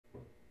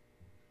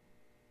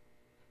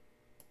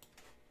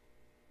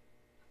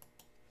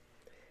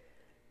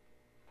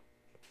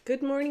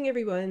Good morning,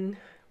 everyone.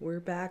 We're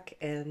back,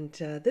 and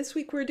this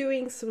week we're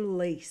doing some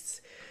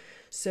lace.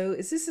 So,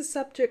 is this a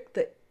subject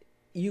that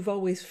you've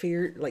always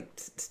feared, like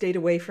stayed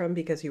away from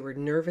because you were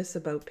nervous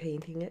about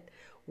painting it?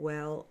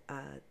 Well,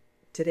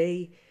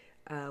 today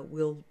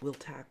we'll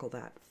tackle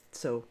that.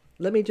 So,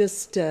 let me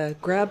just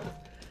grab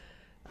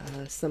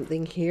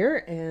something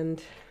here,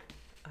 and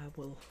I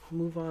will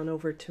move on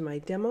over to my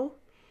demo.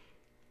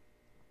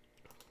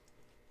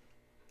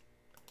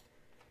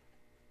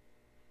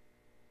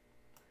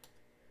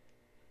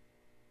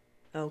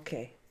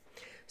 Okay.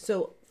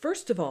 So,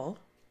 first of all,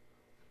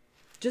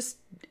 just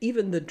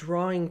even the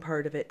drawing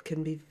part of it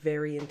can be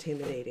very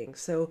intimidating.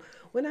 So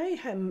when I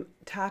am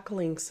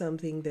tackling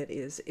something that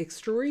is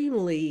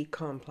extremely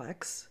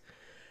complex,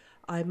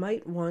 I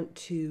might want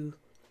to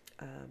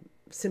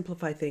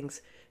simplify things.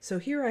 So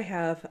here I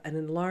have an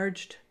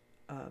enlarged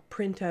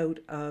printout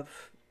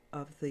of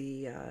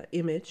the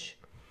image.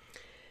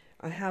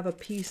 I have a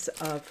piece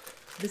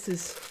of, this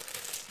is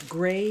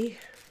gray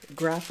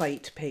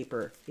graphite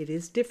paper. It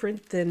is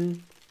different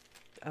than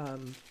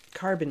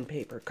carbon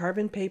paper.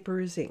 Carbon paper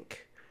is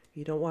ink.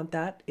 You don't want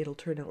that. It'll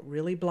turn out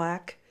really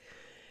black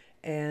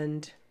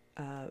and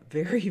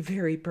very,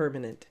 very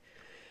permanent.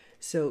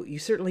 So you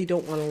certainly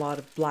don't want a lot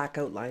of black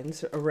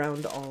outlines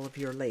around all of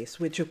your lace,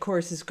 which of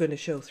course is going to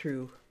show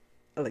through,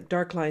 like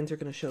dark lines are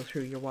going to show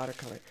through your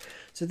watercolor.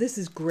 So this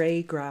is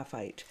gray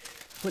graphite.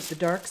 Put the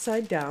dark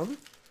side down,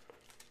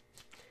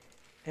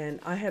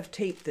 and I have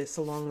taped this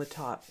along the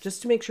top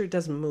just to make sure it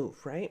doesn't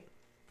move, right?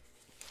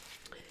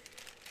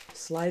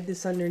 Slide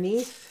this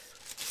underneath.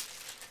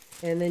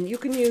 And then you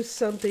can use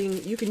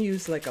something, you can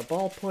use like a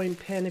ballpoint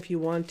pen if you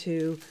want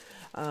to.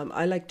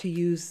 I like to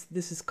use,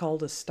 this is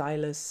called a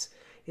stylus.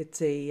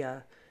 It's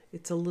a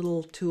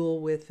little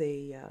tool with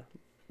a, a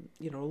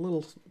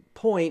little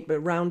point, but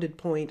rounded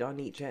point on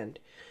each end.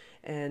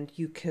 And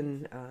you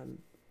can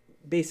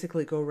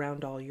basically go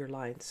around all your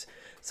lines.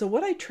 So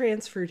what I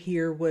transferred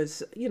here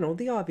was,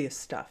 the obvious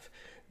stuff.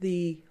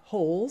 The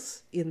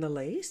holes in the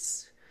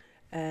lace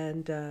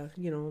and,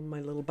 my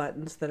little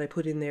buttons that I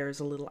put in there as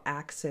a little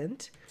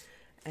accent.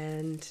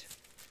 And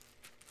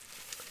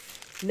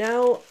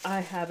now I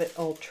have it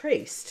all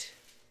traced.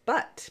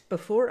 But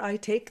before I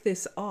take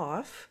this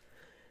off,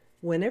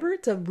 whenever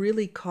it's a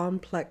really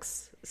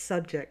complex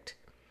subject,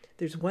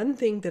 there's one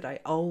thing that I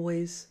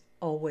always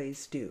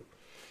do.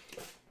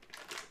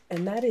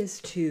 And that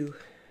is to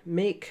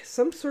make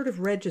some sort of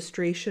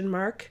registration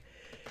mark,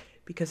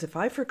 because if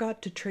I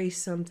forgot to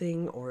trace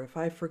something, or if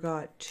I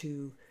forgot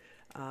to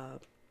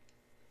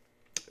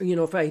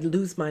if I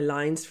lose my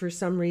lines for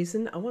some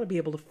reason, I want to be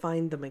able to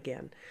find them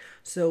again.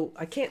 So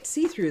I can't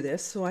see through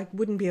this, so I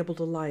wouldn't be able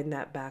to line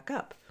that back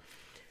up.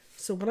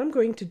 So what I'm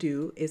going to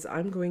do is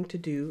I'm going to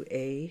do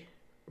a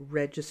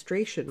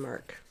registration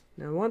mark.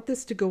 Now I want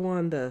this to go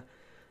on the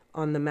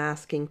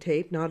masking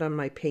tape, not on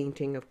my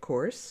painting, of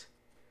course.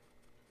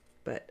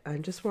 But I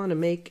just want to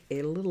make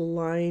a little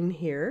line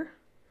here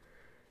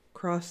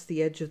across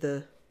the edge of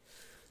the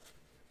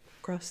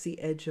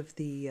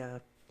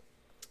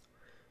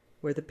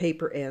where the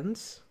paper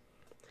ends,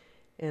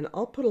 and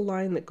I'll put a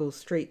line that goes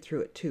straight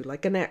through it too,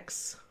 like an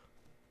X.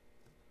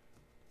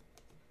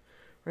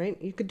 Right?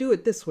 You could do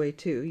it this way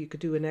too. You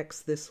could do an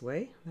X this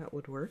way. That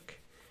would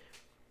work.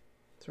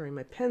 Sorry,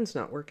 my pen's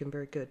not working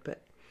very good,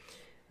 but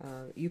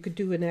you could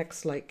do an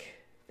X like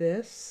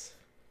this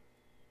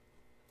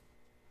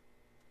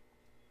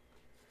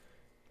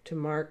to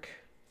mark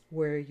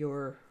where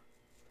your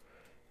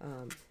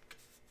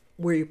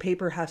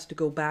paper has to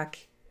go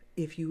back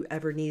if you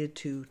ever needed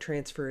to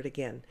transfer it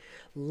again.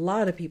 A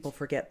lot of people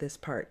forget this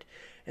part,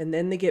 and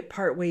then they get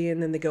part way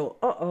in and they go,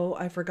 uh-oh,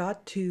 I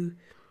forgot to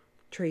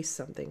trace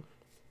something.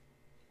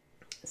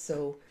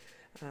 So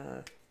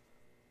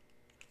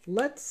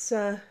let's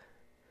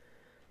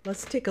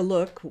take a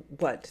look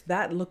what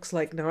that looks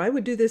like. Now I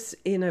would do this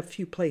in a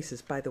few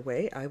places, by the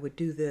way. I would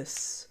do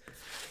this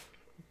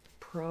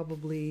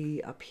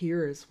probably up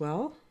here as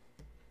well.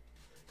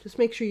 Just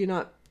make sure you're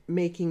not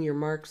making your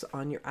marks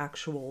on your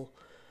actual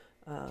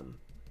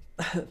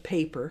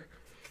paper,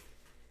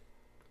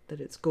 that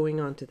it's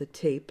going onto the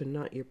tape and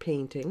not your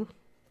painting.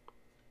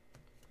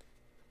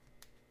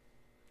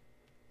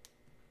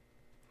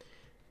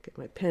 Okay,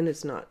 my pen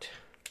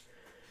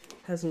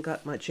hasn't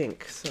got much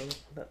ink, so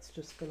that's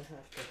just going to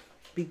have to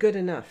be good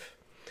enough.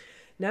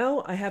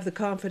 Now I have the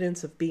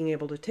confidence of being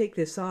able to take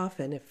this off,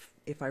 and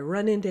if I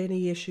run into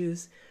any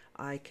issues,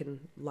 I can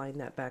line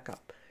that back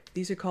up.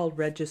 These are called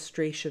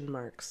registration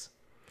marks.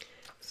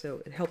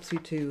 So it helps you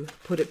to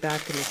put it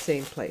back in the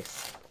same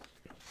place.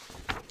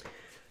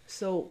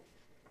 So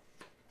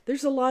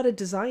there's a lot of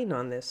design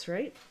on this,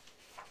 right?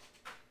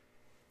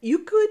 You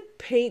could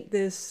paint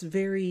this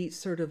very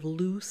sort of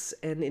loose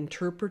and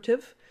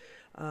interpretive,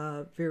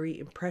 very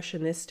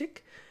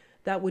impressionistic.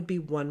 That would be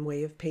one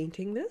way of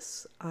painting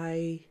this.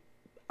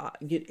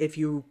 If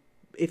you're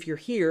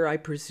here, I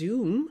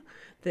presume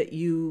that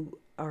you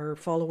are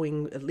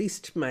following at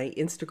least my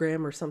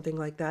Instagram or something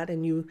like that,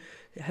 and you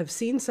have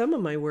seen some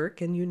of my work,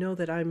 and you know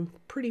that I'm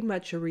pretty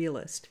much a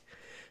realist.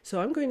 So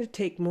I'm going to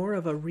take more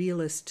of a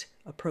realist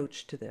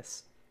approach to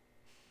this.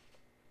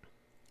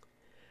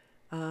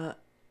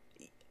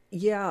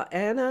 Yeah,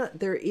 Anna,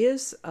 there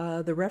is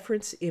the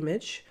reference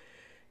image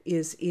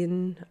is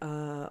in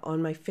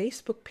on my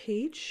Facebook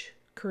page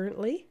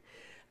currently,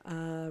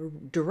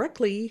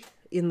 directly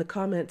in the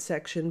comment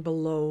section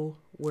below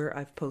where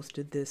I've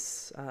posted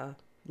this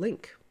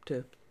link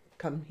to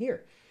come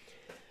here.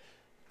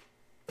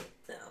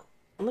 Now,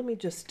 let me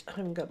just, I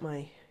haven't got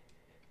my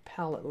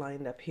palette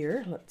lined up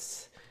here.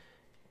 Let's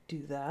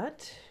do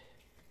that.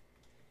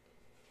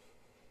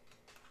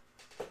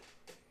 There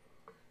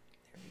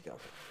we go.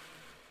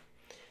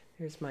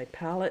 Here's my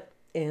palette,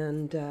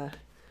 and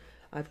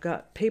I've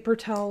got paper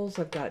towels,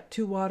 I've got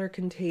 2 water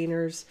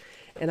containers,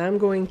 and I'm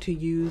going to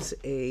use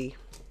a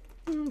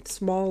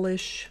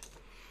smallish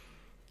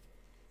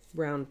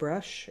round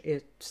brush.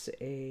 It's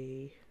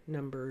a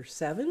number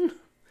 7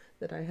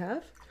 that I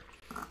have.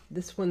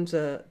 This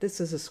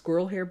is a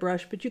squirrel hair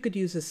brush, but you could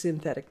use a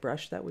synthetic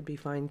brush, that would be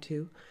fine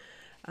too.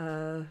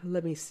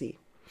 Let me see.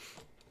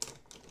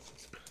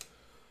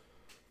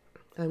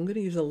 I'm going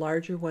to use a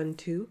larger one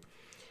too.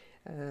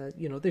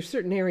 You know, there's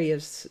certain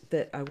areas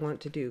that I want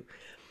to do.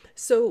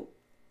 So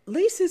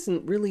lace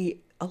isn't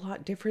really a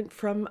lot different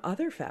from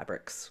other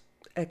fabrics,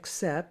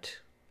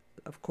 except,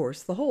 of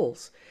course, the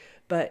holes.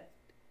 But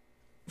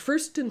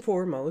first and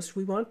foremost,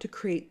 we want to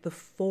create the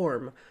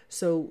form.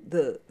 So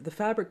the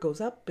fabric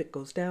goes up, it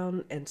goes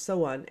down, and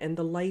so on, and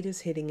the light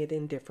is hitting it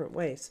in different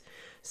ways.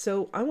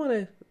 So I want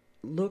to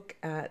look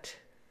at,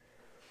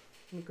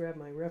 let me grab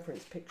my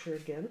reference picture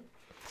again.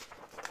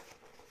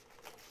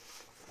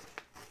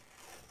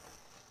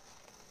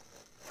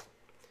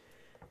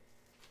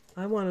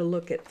 I want to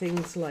look at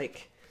things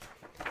like,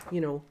 you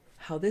know,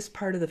 how this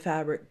part of the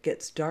fabric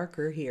gets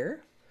darker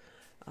here.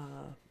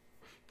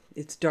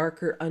 It's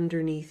darker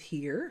underneath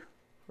here,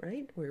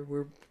 right? Where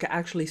we're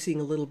actually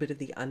seeing a little bit of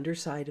the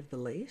underside of the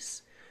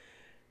lace.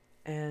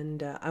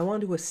 And I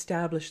want to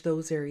establish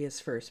those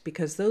areas first,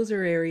 because those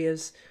are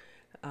areas,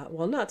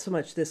 well, not so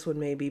much this one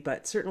maybe,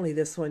 but certainly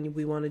this one,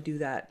 we want to do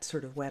that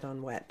sort of wet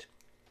on wet.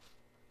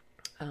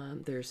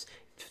 There's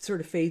sort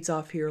of fades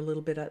off here a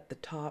little bit at the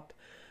top.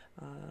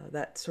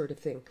 That sort of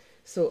thing.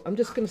 So I'm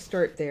just going to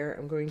start there.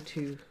 I'm going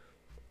to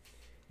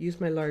use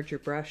my larger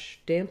brush,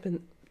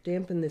 dampen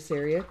this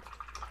area.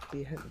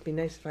 It'd be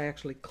nice if I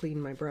actually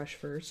clean my brush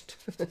first.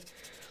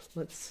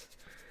 Let's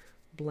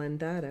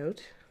blend that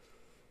out.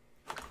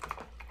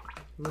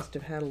 Must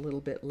have had a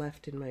little bit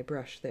left in my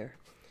brush there.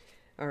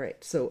 All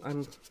right, so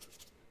I'm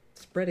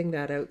spreading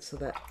that out so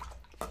that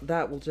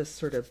that will just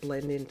sort of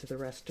blend into the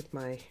rest of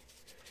my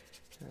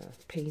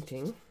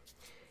painting.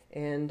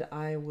 And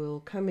I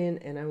will come in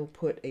and I will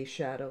put a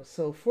shadow.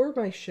 So for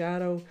my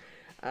shadow,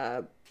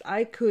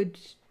 I could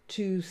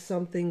choose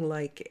something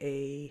like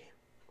a,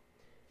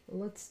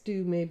 let's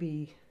do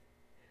maybe,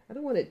 I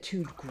don't want it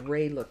too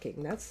gray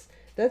looking.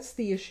 That's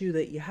the issue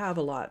that you have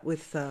a lot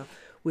with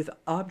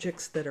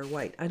objects that are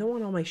white. I don't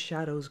want all my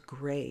shadows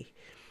gray.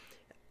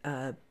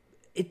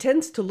 It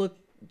tends to look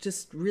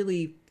just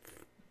really,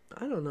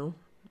 I don't know,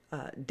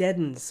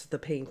 deadens the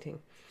painting.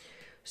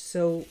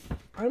 So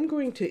I'm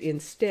going to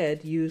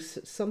instead use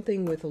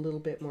something with a little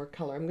bit more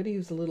color. I'm going to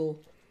use a little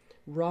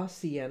raw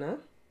sienna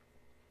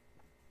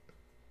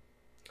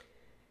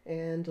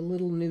and a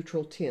little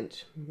neutral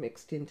tint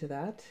mixed into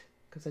that,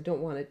 because I don't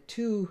want it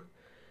too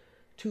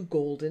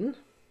golden.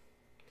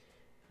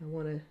 I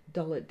want to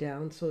dull it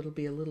down so it'll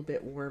be a little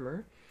bit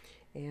warmer.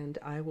 And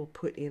I will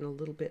put in a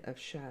little bit of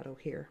shadow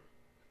here.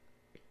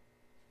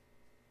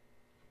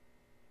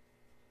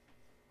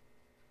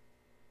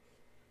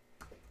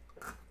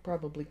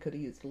 Probably could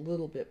have used a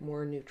little bit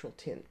more neutral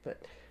tint,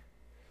 but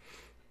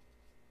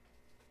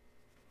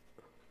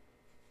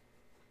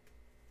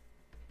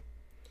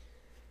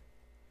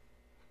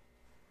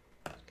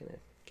I'm gonna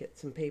get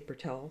some paper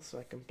towels so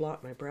I can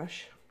blot my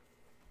brush.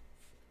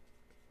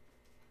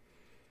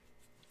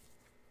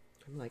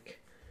 I'm like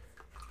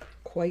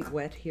quite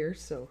wet here,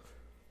 so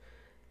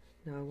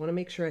now I want to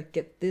make sure I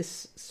get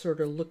this sort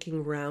of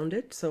looking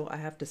rounded, so I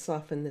have to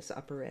soften this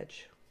upper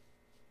edge.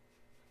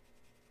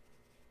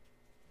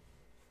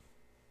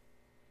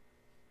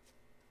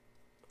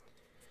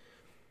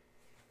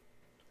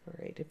 All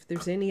right, if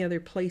there's any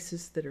other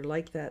places that are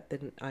like that,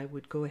 then I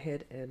would go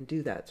ahead and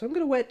do that. So I'm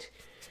going to wet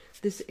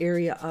this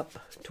area up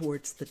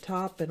towards the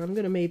top, and I'm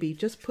going to maybe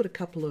just put a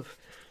couple of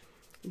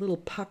little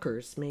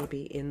puckers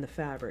maybe in the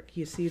fabric.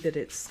 You see that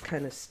it's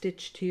kind of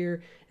stitched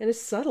here, and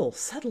it's subtle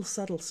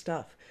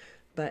stuff.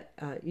 But,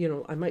 you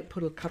know, I might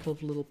put a couple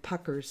of little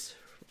puckers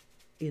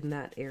in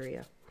that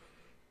area.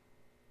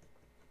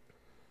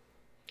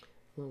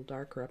 A little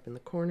darker up in the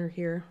corner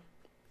here.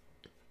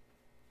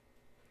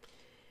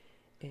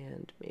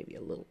 And maybe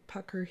a little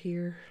pucker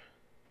here.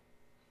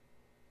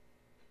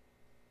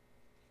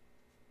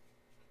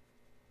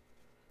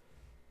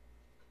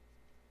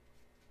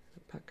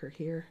 A pucker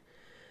here.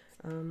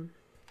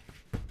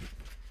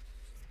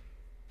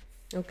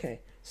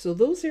 Okay, so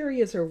those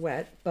areas are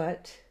wet,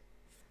 but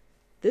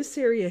this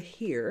area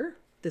here,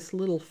 this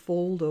little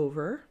fold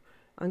over,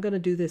 I'm going to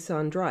do this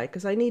on dry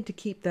because I need to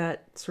keep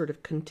that sort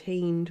of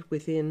contained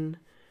within,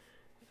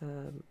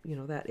 you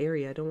know, that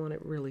area. I don't want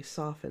it really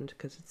softened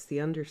because it's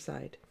the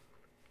underside.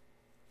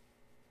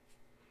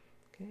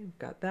 Okay, I've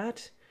got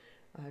that.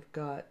 I've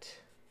got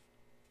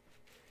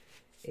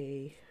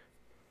a,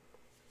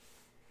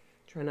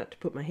 try not to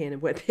put my hand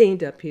in wet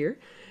paint up here,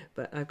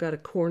 but I've got a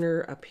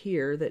corner up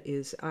here that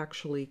is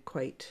actually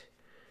quite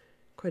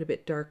a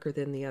bit darker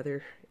than the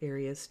other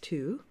areas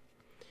too.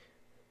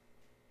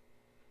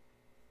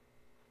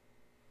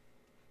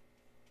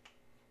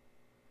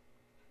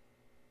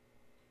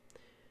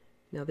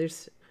 Now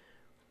there's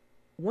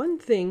one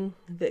thing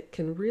that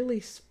can really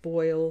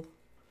spoil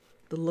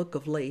the look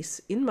of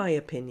lace, in my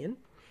opinion,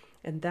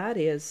 and that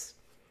is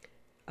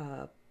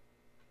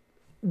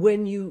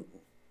when you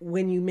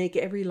make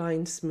every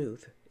line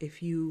smooth.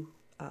 If you,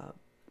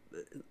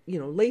 you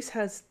know, lace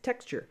has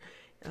texture.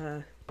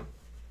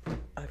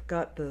 I've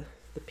got the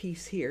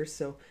piece here,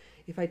 so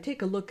if I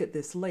take a look at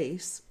this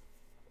lace,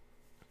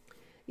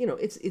 you know,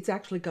 it's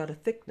actually got a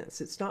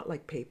thickness. It's not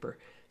like paper.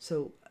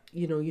 So,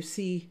 you know, you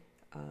see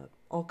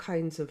all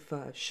kinds of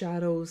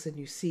shadows, and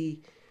you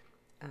see,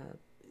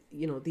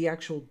 you know, the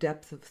actual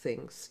depth of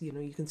things. You know,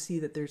 you can see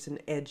that there's an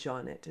edge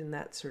on it and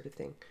that sort of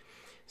thing.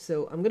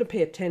 So I'm going to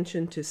pay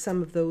attention to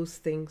some of those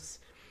things.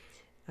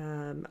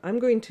 I'm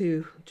going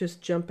to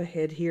just jump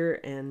ahead here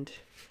and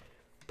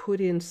put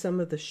in some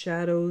of the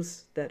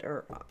shadows that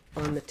are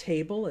on the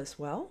table as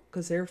well,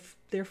 because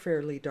they're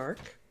fairly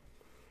dark.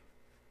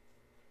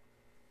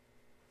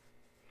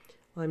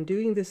 I'm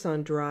doing this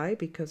on dry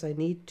because I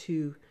need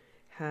to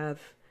have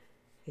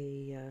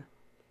a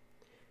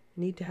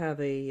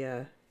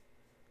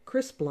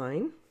crisp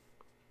line.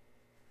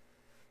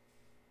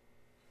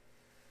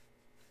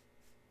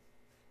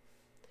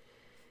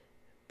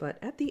 But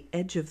at the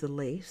edge of the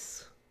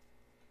lace,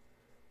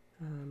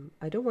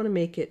 I don't want to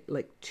make it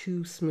like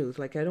too smooth.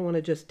 Like I don't want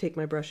to just take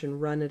my brush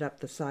and run it up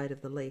the side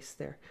of the lace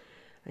there.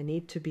 I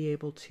need to be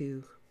able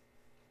to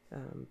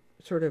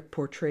sort of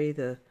portray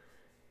the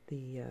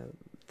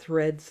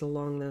threads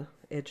along the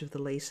edge of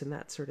the lace and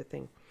that sort of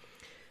thing.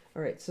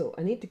 All right, so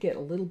I need to get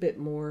a little bit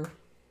more,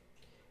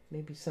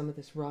 maybe some of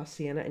this raw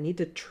sienna. I need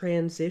to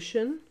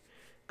transition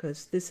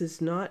because this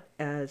is not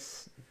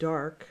as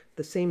dark,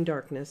 the same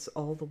darkness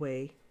all the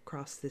way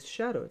across this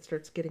shadow. It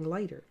starts getting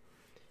lighter.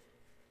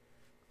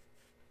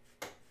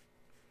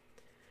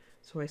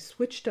 So I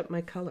switched up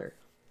my color.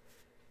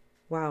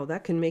 Wow,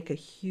 that can make a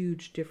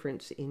huge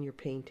difference in your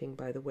painting,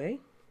 by the way.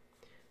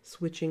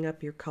 Switching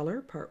up your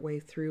color partway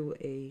through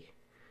a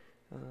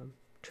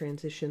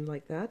transition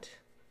like that,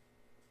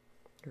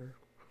 or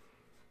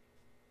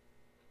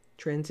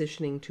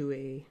transitioning to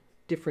a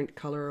different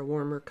color, a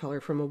warmer color,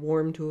 from a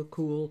warm to a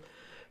cool,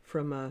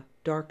 from a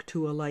dark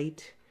to a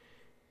light,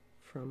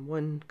 from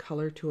one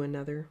color to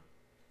another.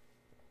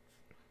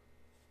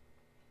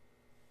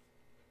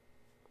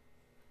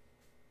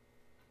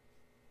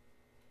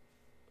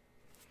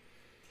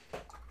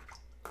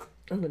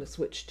 I'm going to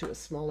switch to a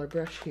smaller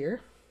brush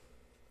here,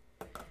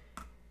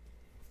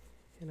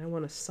 and I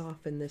want to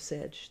soften this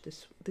edge,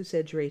 this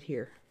edge right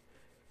here.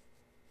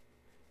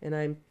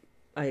 And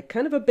I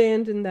kind of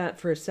abandoned that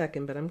for a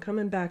second, but I'm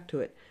coming back to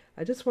it.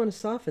 I just want to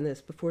soften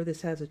this before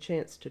this has a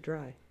chance to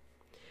dry.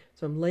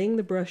 So I'm laying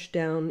the brush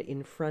down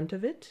in front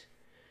of it,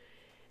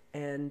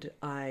 and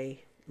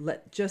I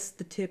let just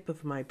the tip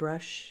of my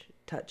brush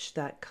touch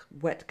that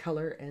wet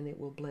color, and it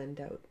will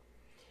blend out.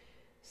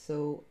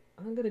 So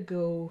I'm going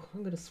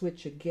to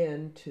switch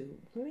again to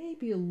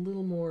maybe a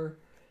little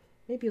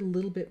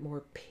bit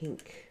more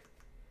pink.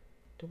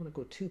 Don't want to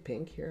go too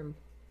pink here.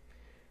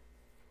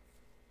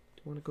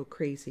 Don't want to go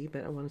crazy,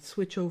 but I want to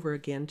switch over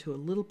again to a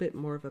little bit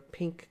more of a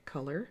pink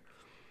color.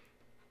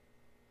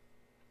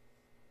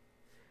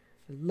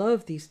 I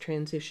love these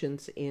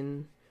transitions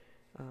in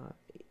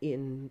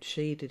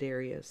shaded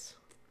areas.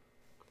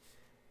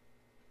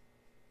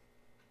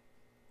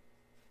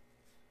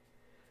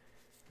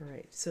 All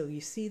right, so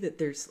you see that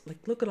there's,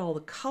 like, look at all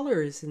the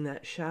colors in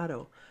that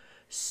shadow.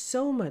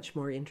 So much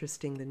more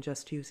interesting than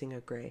just using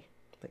a gray,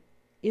 like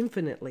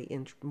infinitely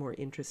more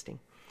interesting.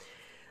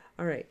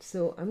 All right,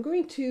 so I'm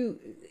going to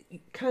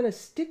kind of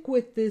stick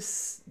with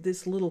this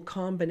little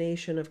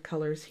combination of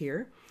colors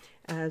here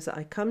as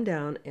I come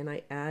down and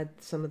I add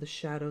some of the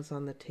shadows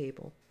on the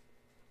table.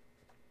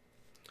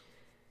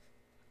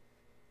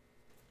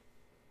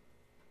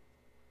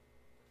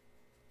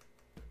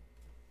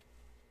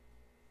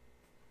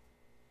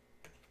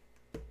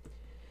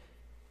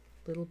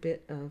 Little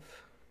bit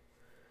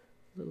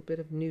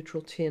of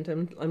neutral tint.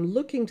 I'm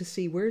looking to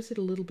see, where's it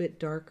a little bit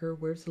darker,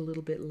 where's a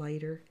little bit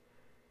lighter,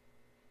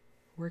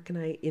 where can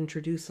I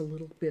introduce a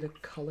little bit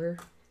of color.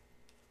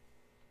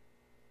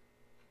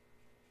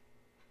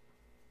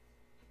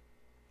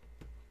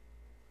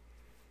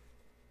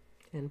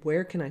 And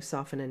where can I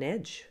soften an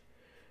edge?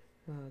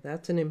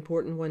 That's an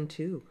important one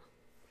too.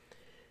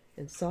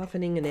 And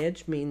softening an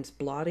edge means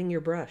blotting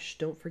your brush.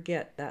 Don't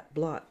forget that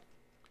blot.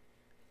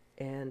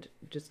 And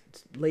just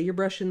lay your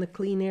brush in the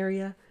clean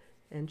area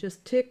and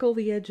just tickle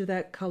the edge of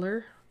that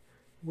color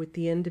with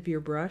the end of your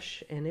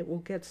brush and it will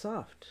get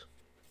soft.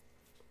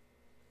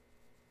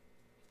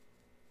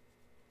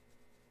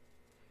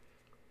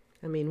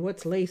 I mean,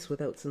 what's lace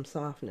without some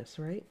softness,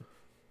 right?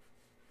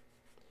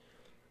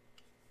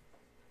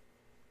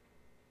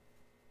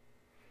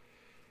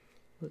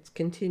 Let's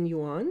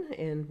continue on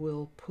and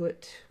we'll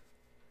put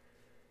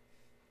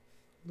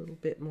a little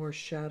bit more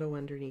shadow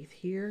underneath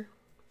here.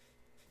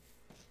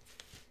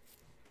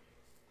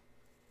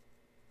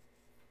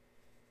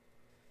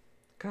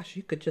 Gosh,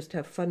 you could just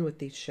have fun with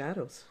these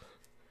shadows.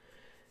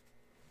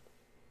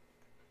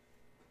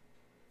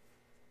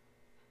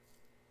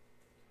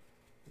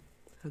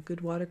 A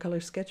good watercolor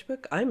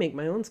sketchbook. I make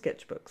my own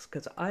sketchbooks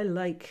because I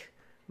like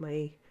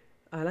my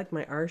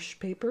Arches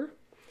paper,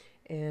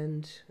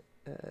 and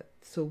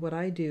so what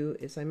I do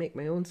is I make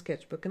my own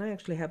sketchbook, and I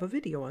actually have a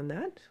video on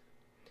that,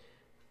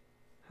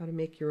 how to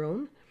make your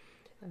own.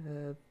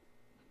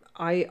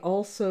 I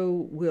also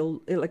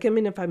will, like, I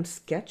mean, if I'm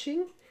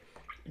sketching,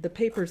 the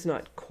paper's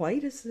not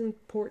quite as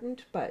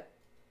important, but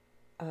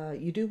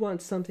you do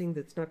want something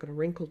that's not going to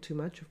wrinkle too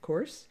much, of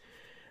course.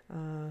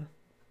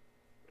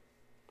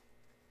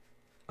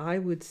 I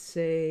would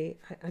say,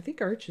 I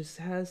think Arches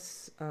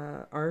has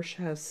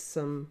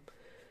some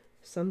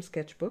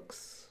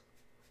sketchbooks.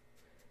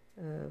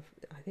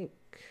 I think,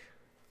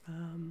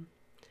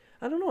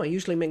 I don't know, I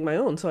usually make my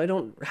own, so I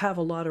don't have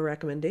a lot of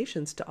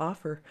recommendations to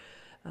offer.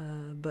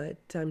 But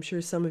I'm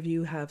sure some of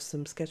you have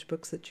some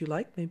sketchbooks that you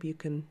like. Maybe you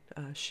can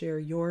share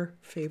your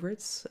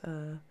favorites.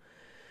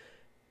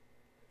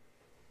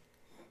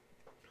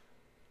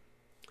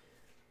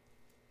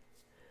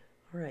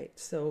 All right,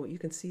 so you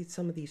can see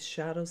some of these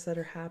shadows that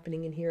are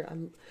happening in here.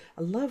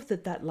 I love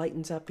that that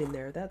lightens up in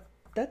there.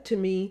 That to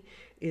me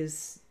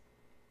is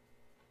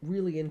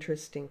really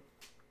interesting.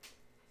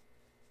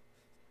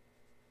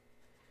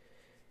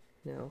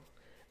 Now,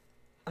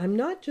 I'm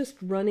not just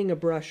running a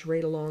brush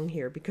right along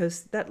here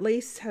because that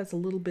lace has a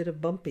little bit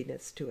of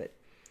bumpiness to it.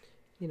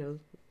 You know,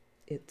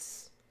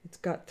 it's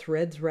got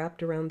threads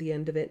wrapped around the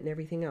end of it and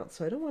everything else.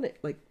 So I don't want it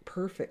like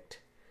perfect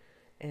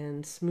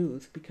and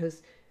smooth,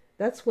 because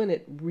that's when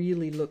it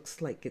really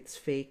looks like it's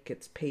fake,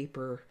 it's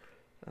paper.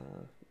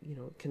 You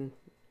know, it can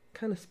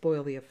kind of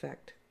spoil the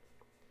effect.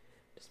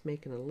 Just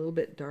making it a little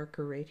bit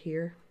darker right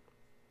here.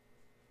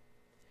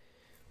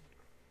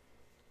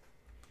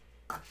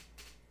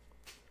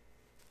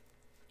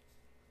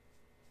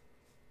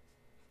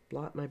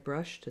 Blot my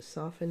brush to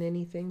soften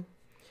anything.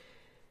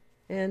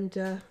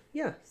 And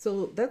yeah,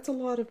 so that's a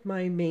lot of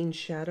my main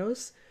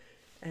shadows.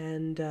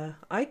 And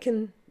I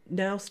can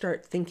now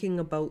start thinking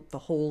about the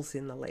holes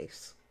in the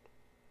lace.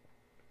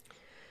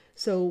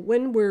 So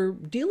when we're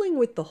dealing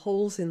with the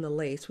holes in the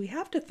lace, we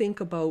have to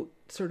think about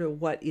sort of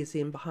what is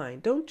in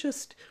behind. Don't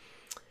just,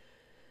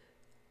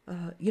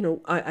 you know,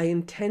 I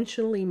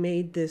intentionally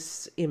made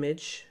this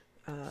image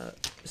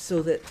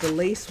so that the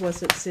lace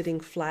wasn't sitting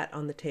flat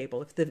on the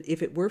table.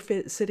 If it were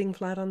sitting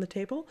flat on the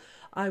table,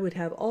 I would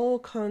have all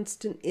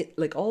constant,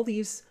 like all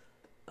these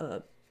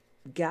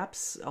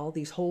gaps, all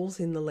these holes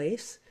in the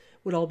lace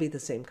would all be the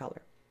same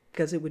color,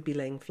 because it would be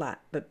laying flat.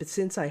 But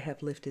since I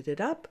have lifted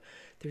it up,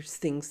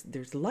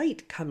 there's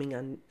light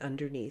coming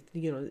underneath.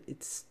 You know,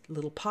 it's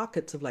little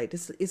pockets of light.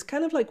 It's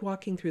kind of like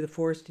walking through the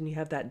forest and you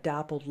have that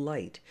dappled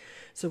light.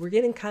 So we're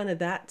getting kind of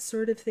that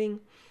sort of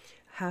thing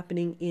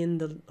happening in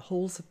the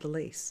holes of the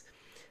lace.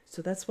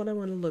 So that's what I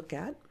want to look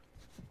at.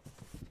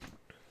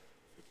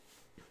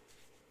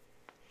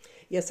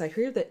 Yes, I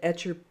hear that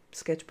Etcher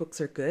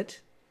sketchbooks are good.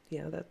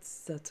 Yeah,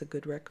 that's a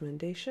good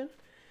recommendation.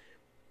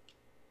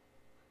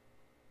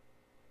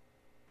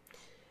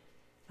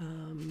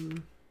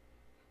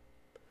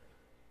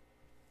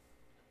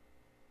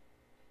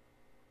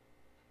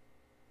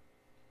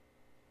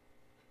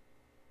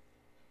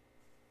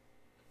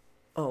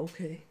 Oh,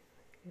 okay.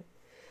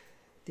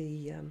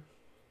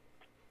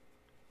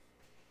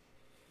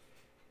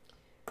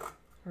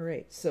 All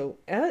right. So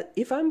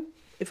if I'm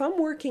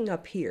working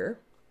up here,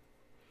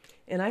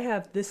 and I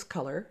have this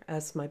color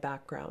as my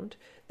background,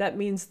 that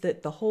means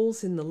that the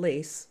holes in the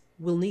lace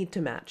will need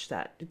to match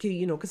that.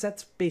 You know, because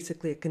that's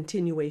basically a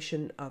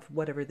continuation of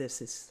whatever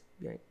this is,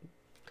 right?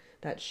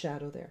 That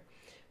shadow there.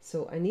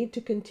 So I need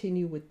to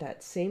continue with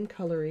that same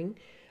coloring.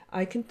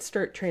 I can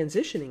start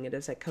transitioning it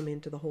as I come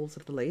into the holes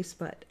of the lace,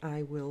 but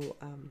I will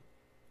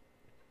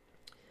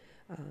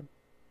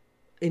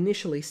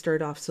initially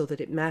start off so that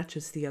it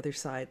matches the other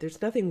side.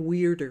 There's nothing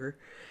weirder.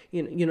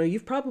 You know,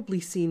 you've probably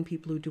seen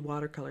people who do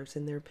watercolors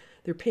and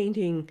they're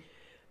painting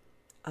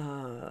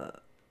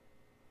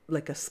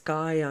like a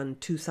sky on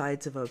two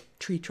sides of a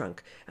tree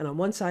trunk. And on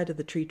one side of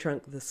the tree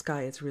trunk, the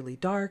sky is really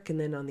dark, and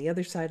then on the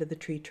other side of the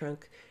tree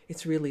trunk,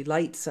 it's really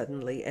light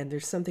suddenly, and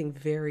there's something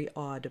very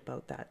odd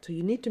about that. So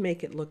you need to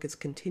make it look as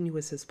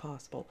continuous as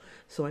possible.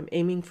 So I'm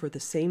aiming for the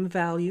same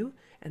value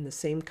and the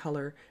same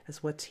color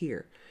as what's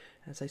here.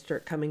 As I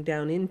start coming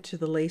down into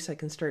the lace, I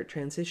can start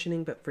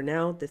transitioning, but for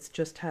now, this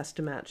just has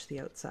to match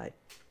the outside.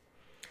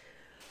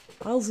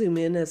 I'll zoom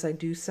in as I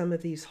do some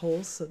of these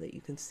holes so that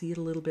you can see it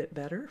a little bit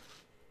better.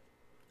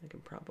 I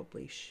can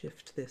probably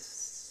shift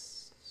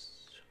this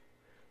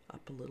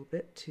up a little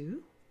bit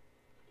too.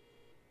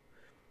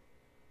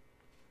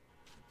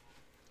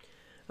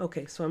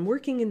 Okay, so I'm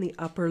working in the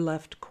upper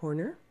left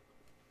corner.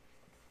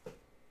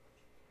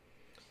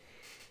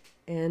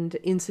 And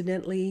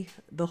incidentally,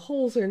 the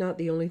holes are not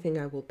the only thing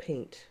I will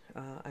paint.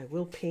 I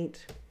will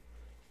paint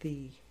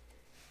the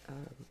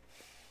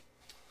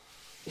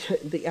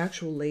the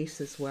actual lace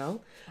as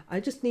well.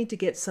 I just need to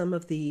get some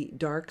of the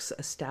darks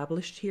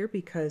established here,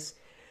 because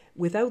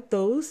without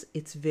those,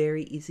 it's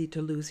very easy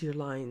to lose your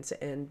lines.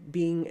 And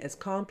being as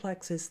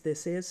complex as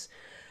this is,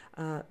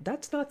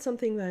 that's not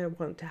something that I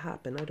want to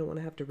happen. I don't want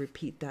to have to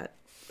repeat that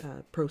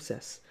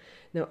process.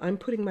 Now I'm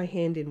putting my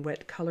hand in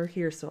wet color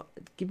here, so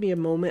give me a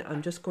moment.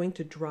 I'm just going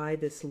to dry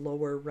this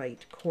lower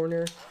right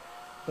corner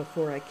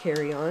before I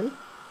carry on.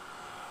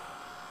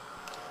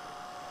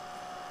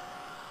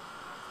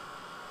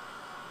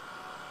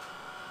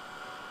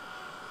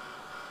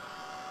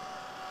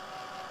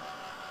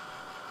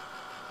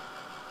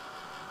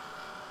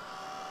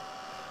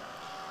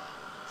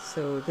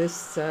 So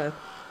this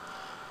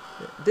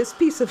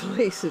piece of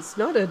lace, it's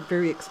not a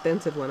very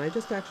expensive one. I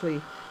just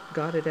actually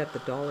got it at the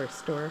dollar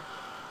store.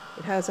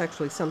 It has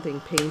actually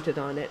something painted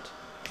on it,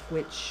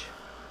 which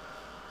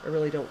I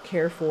really don't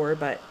care for,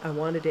 but I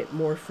wanted it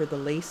more for the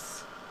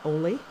lace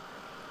only.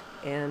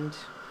 And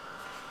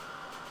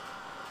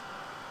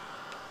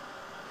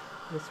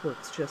this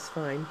works just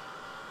fine.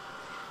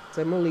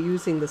 So I'm only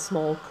using the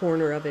small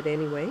corner of it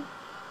anyway.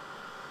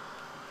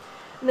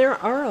 And there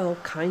are all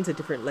kinds of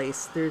different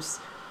lace. There's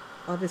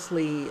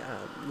obviously,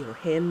 you know,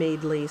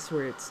 handmade lace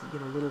where it's, you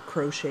know, little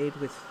crocheted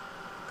with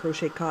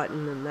crochet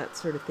cotton and that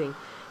sort of thing.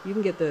 You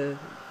can get the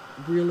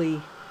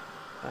really,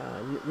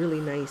 really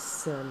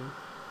nice,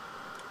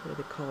 what do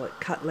they call it,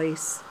 cut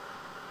lace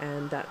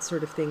and that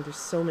sort of thing. There's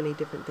so many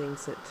different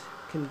things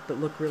that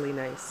look really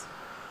nice.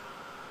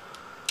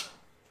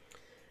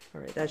 All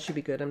right, that should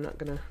be good. I'm not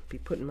going to be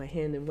putting my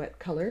hand in wet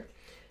color.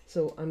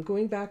 So I'm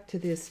going back to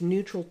this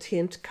neutral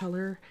tint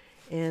color,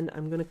 and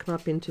I'm going to come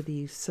up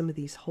into some of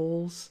these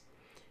holes.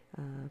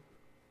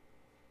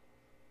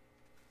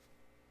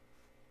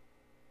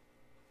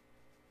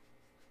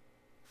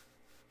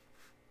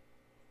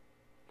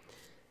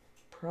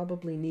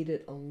 Probably need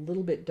it a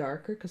little bit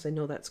darker because I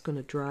know that's going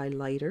to dry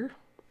lighter.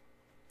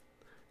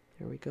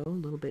 There we go, a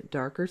little bit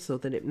darker so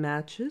that it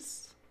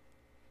matches.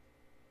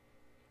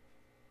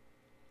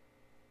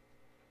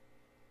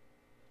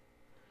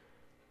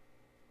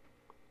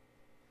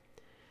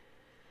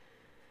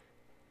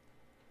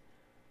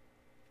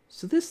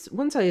 So this,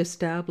 once I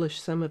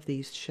establish some of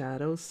these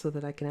shadows so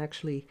that I can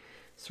actually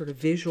sort of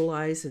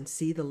visualize and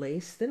see the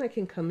lace, then I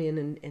can come in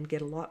and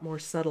get a lot more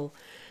subtle.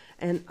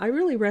 And I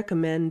really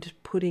recommend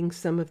putting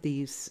some of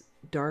these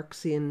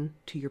darks in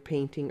to your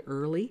painting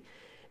early,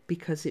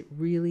 because it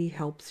really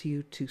helps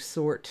you to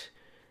sort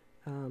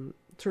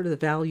sort of the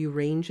value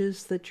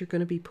ranges that you're going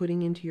to be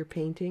putting into your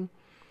painting.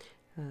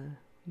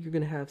 You're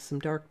going to have some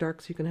dark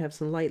darks, you're going to have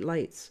some light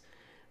lights.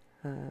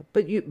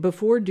 But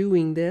before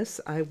doing this,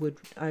 I would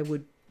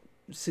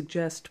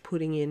suggest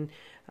putting in,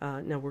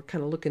 now we're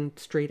kind of looking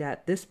straight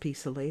at this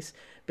piece of lace,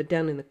 but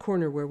down in the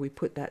corner where we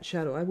put that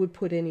shadow, I would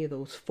put any of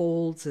those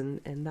folds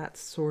and that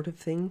sort of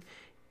thing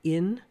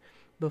in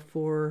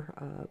before,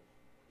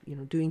 you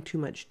know, doing too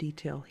much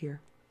detail here.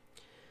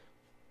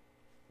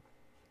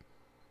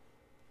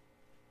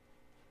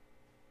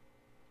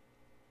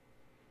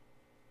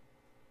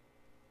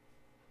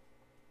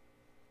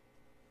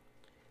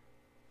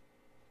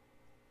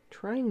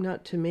 Trying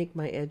not to make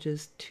my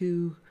edges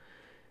too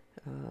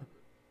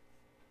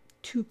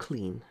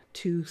clean,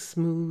 too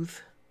smooth.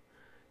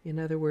 In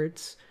other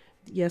words,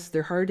 yes,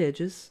 they're hard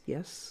edges,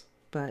 yes,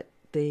 but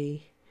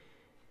they,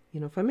 you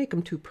know, if I make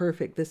them too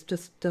perfect, this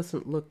just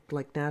doesn't look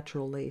like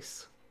natural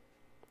lace.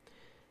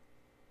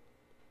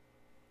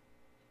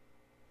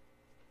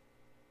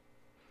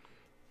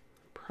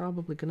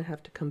 Probably going to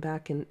have to come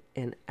back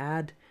and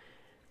add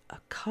a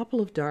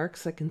couple of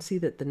darks. I can see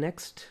that the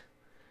next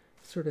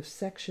sort of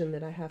section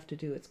that I have to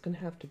do, it's going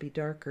to have to be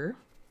darker.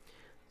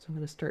 So I'm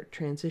going to start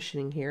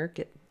transitioning here,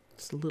 get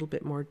just a little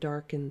bit more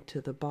dark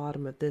into the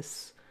bottom of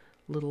this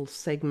little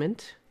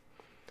segment.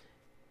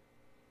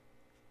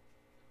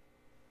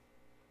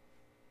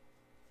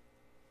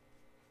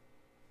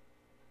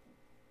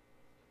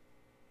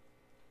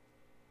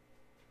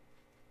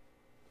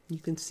 You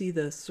can see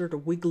the sort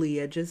of wiggly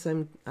edges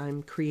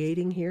I'm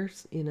creating here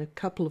in a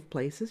couple of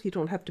places. You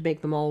don't have to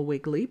make them all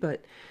wiggly,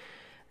 but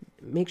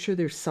make sure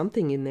there's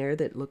something in there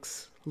that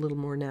looks a little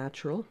more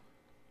natural.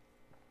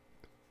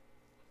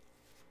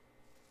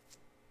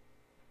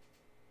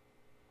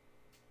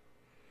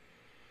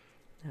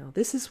 Now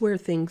this is where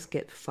things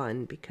get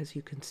fun, because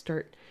you can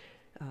start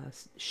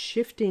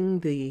shifting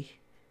the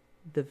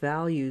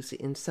values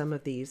in some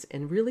of these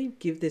and really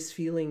give this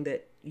feeling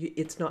that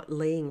it's not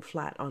laying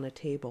flat on a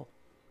table.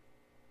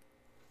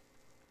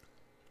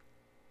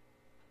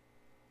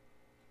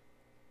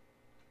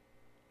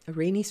 A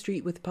rainy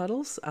street with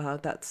puddles,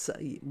 that's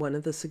one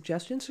of the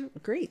suggestions.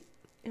 Great,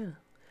 yeah.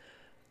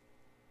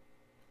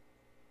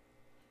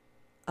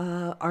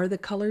 Are the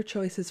color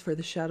choices for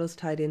the shadows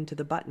tied into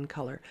the button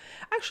color?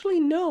 Actually,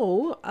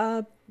 no,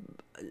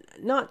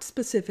 not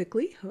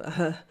specifically.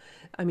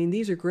 I mean,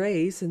 these are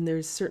grays, and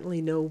there's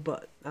certainly no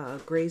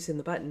grays in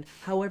the button.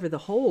 However, the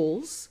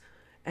holes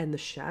and the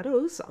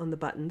shadows on the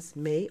buttons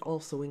may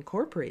also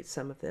incorporate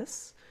some of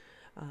this.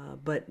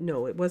 But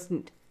no, it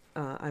wasn't.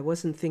 I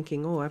wasn't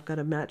thinking, oh, I've got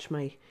to match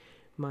my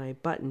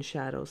button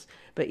shadows.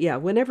 But yeah,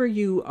 whenever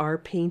you are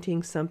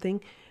painting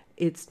something,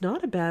 it's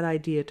not a bad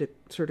idea to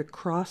sort of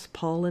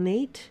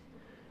cross-pollinate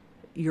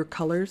your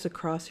colors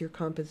across your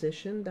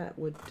composition. That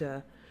would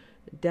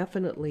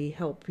definitely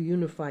help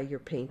unify your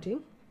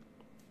painting.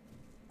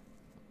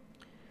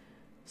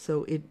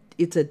 So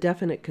it's a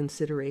definite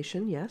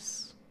consideration,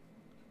 yes,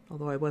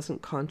 although I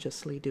wasn't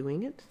consciously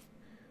doing it.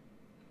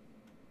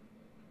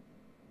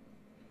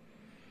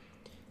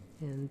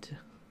 And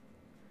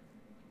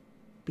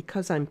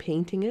because I'm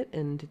painting it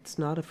and it's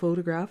not a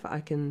photograph,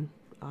 I can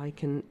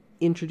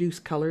introduce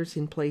colors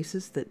in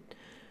places that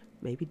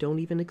maybe don't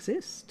even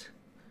exist,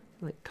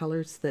 like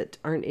colors that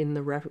aren't in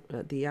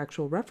the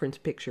actual reference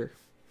picture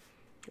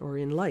or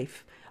in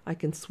life. I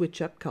can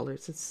switch up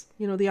colors. It's,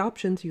 you know, the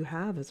options you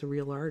have as a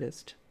real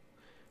artist.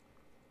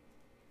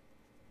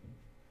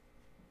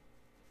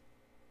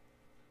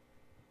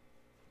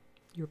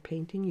 You're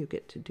painting, you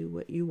get to do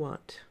what you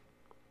want.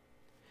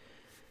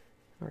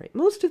 All right,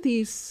 most of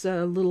these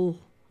little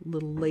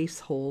lace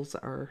holes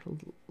are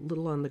a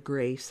little on the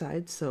gray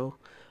side, so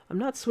I'm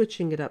not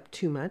switching it up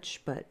too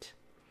much, but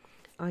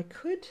I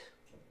could,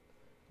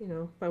 you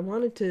know, if I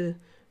wanted to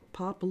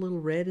pop a little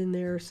red in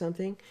there or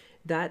something,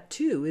 that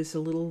too is a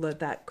little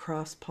that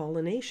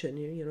cross-pollination.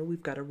 You know,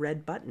 we've got a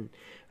red button.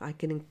 I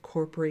can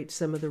incorporate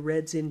some of the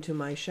reds into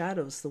my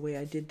shadows the way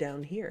I did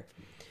down here.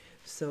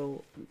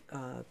 So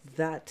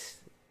that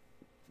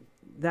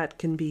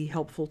can be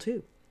helpful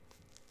too.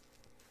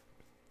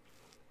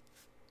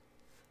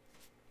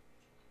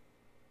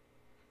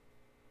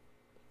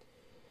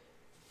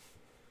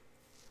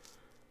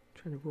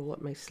 Trying to roll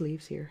up my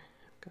sleeves here.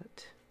 I've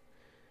got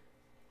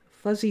a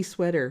fuzzy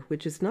sweater,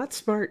 which is not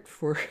smart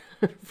for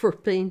for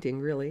painting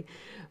really,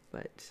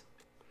 but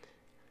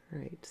all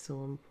right. So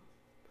I'm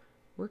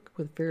working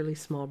with a fairly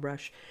small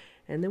brush,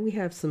 and then we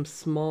have some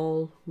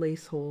small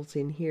lace holes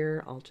in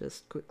here. I'll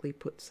just quickly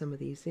put some of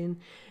these in.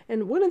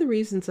 And one of the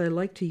reasons I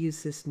like to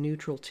use this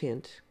neutral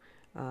tint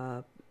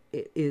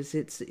is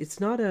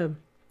it's not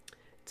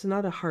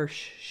a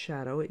harsh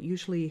shadow. It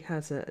usually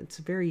has it's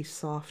a very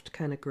soft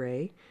kind of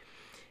gray.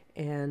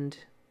 And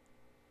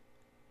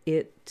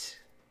it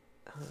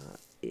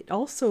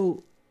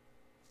also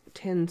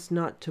tends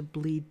not to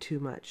bleed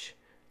too much.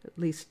 At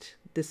least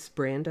this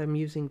brand, I'm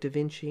using Da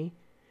Vinci.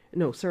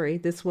 No, sorry,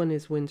 this one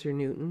is Winsor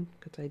Newton,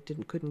 because I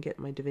couldn't get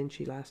my Da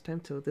Vinci last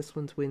time, so this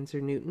one's Winsor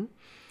Newton.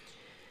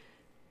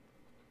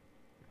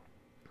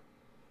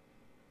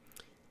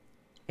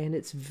 And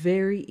it's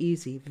very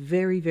easy,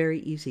 very, very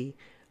easy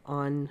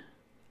on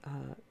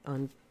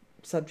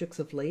subjects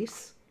of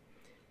lace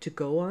to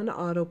go on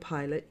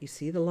autopilot. You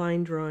see the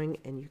line drawing,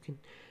 and you can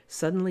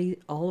suddenly,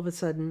 all of a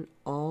sudden,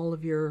 all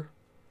of your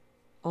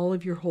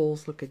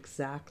holes look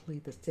exactly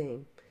the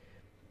same.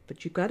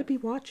 But you've got to be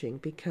watching,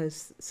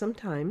 because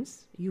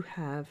sometimes you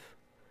have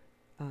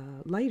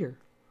lighter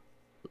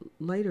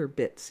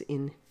bits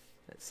in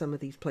some of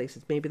these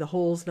places. Maybe the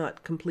hole's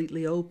not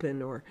completely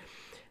open, or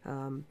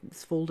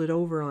it's folded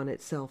over on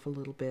itself a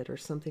little bit, or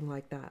something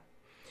like that.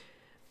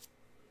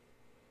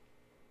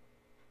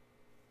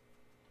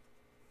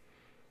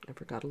 I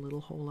forgot a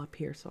little hole up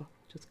here, so I'll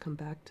just come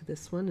back to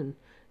this one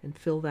and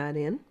fill that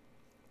in.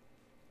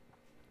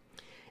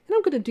 And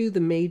I'm going to do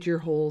the major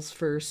holes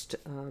first.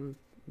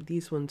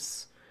 These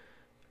ones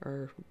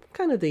are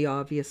kind of the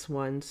obvious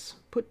ones.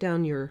 Put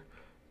down your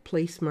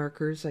place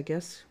markers, I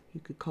guess you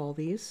could call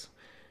these.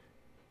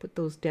 Put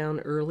those down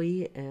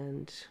early,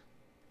 and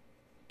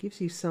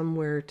gives you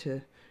somewhere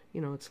to,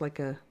 you know, it's like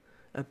a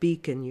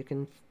beacon. You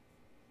can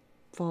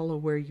follow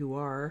where you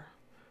are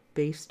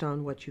based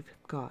on what you've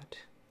got,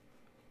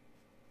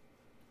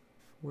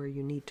 where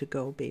you need to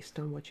go based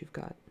on what you've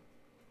got.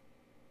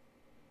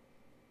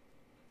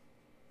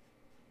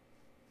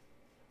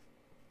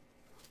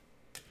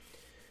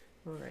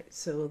 All right,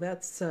 so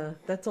that's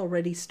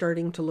already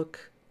starting to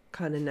look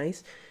kind of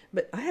nice,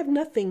 but I have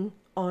nothing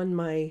on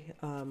my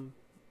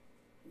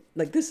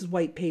like, this is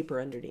white paper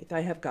underneath.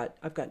 I've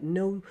got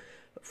no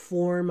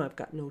form, I've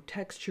got no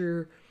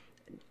texture,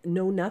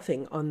 no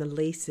nothing on the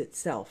lace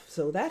itself.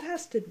 So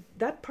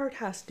that part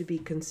has to be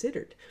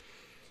considered.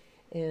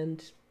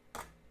 And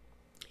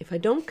if I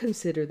don't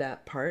consider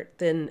that part,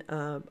 then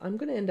I'm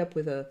going to end up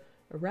with a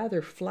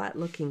rather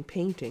flat-looking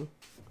painting.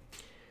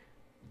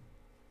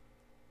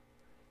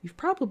 You've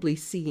probably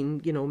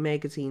seen, you know,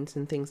 magazines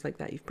and things like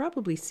that. You've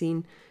probably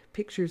seen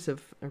pictures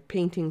of, or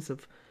paintings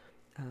of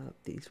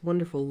these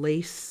wonderful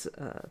lace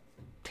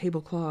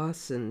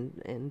tablecloths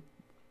and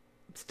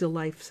still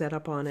life set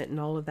up on it and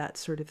all of that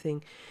sort of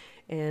thing.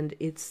 And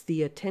it's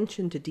the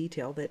attention to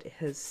detail that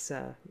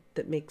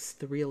that makes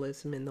the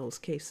realism in those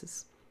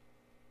cases.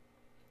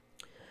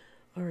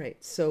 All right,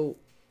 so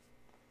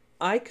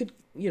I could,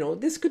 you know,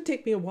 this could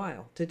take me a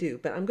while to do,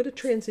 but I'm going to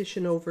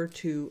transition over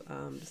to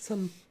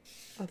some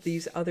of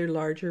these other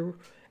larger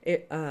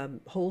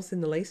holes in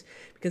the lace,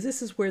 because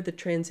this is where the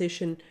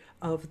transition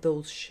of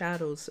those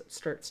shadows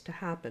starts to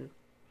happen.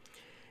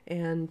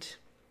 And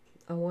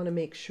I want to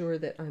make sure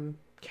that I'm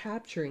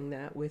capturing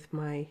that with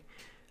my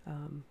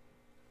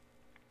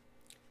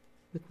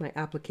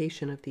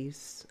application of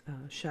these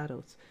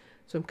shadows.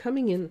 So I'm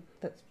coming in,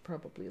 that's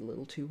probably a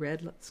little too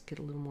red. Let's get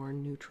a little more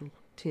neutral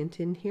tint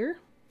in here.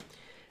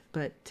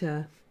 But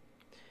I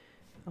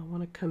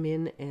want to come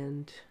in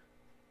and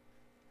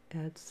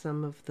add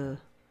some of the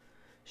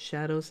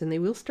shadows, and they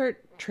will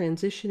start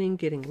transitioning,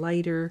 getting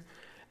lighter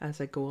as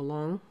I go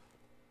along.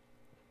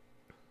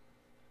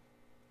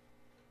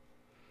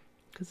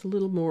 Because a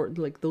little more,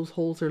 like those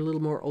holes are a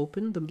little more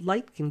open, the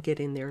light can get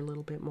in there a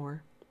little bit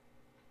more.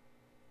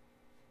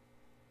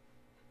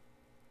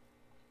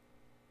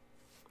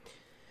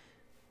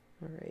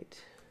 All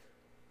right.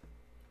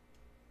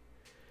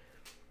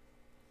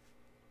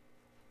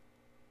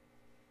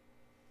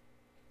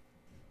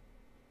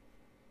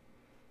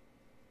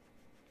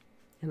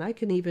 And I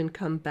can even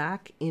come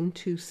back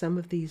into some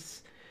of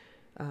these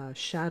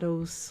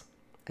shadows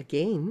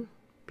again,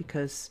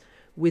 because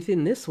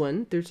within this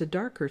one there's a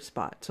darker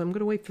spot. So I'm going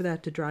to wait for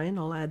that to dry and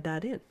I'll add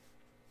that in.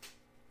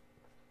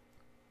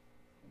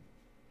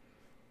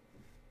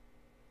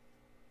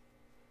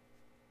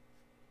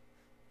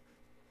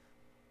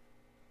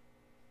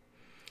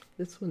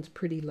 This one's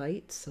pretty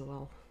light, so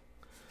I'll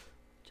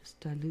just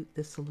dilute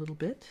this a little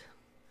bit.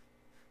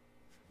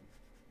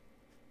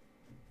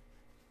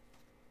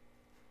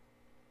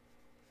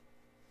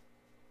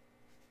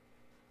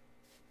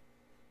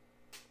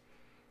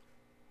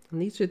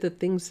 And these are the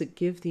things that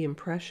give the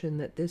impression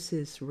that this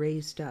is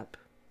raised up.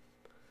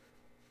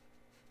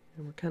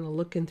 And we're kind of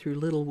looking through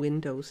little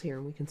windows here,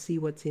 and we can see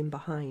what's in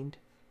behind.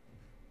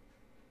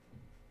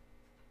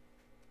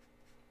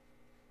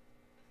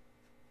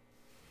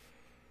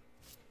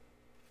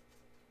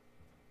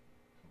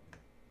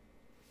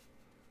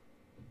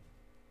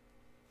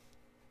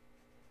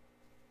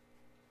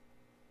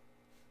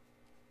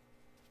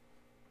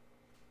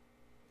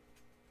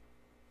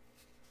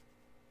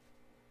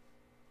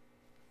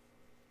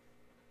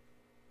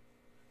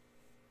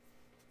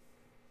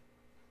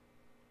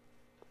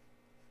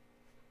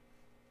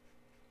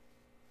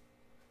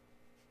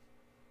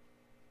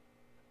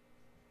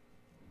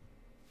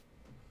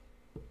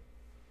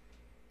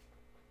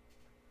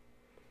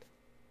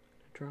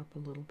 Drop a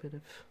little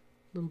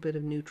bit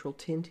of neutral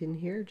tint in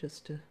here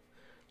just to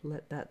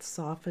let that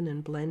soften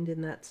and blend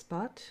in that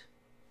spot.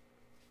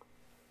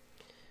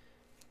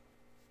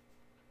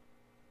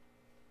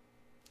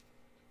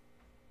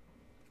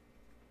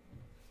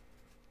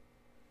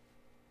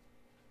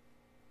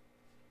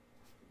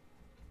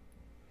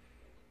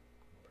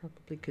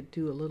 Probably could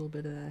do a little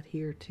bit of that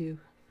here too,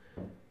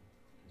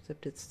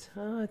 except it's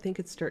I think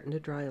it's starting to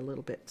dry a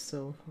little bit,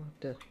 so I'll have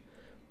to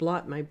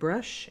blot my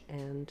brush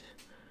and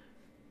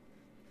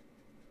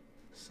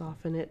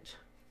soften it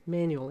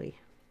manually.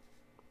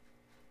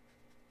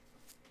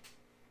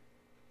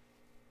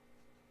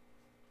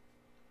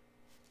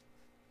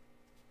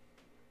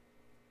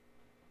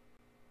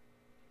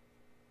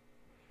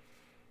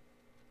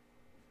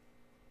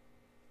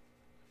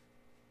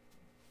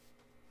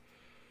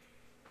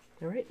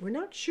 All right, we're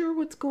not sure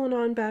what's going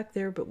on back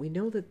there, but we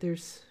know that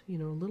there's, you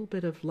know, a little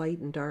bit of light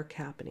and dark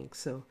happening.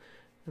 So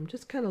I'm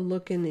just kind of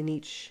looking in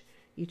each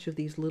of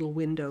these little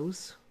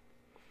windows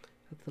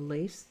of the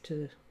lace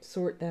to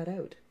sort that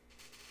out.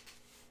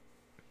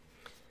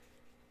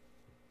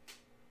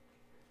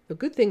 The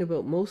good thing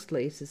about most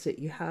lace is that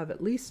you have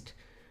at least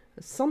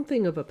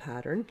something of a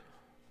pattern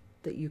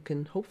that you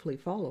can hopefully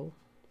follow.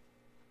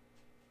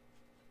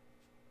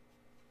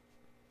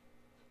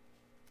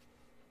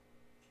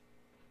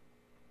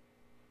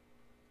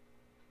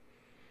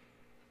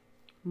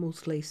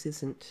 Most lace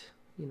isn't,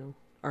 you know,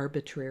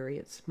 arbitrary.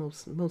 It's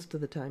most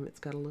of the time it's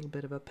got a little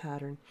bit of a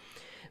pattern.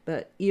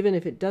 But even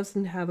if it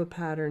doesn't have a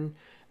pattern,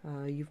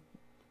 you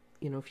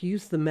know, if you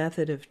use the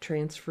method of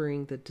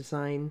transferring the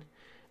design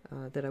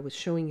that I was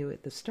showing you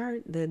at the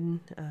start, then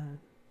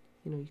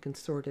you know, you can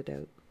sort it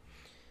out.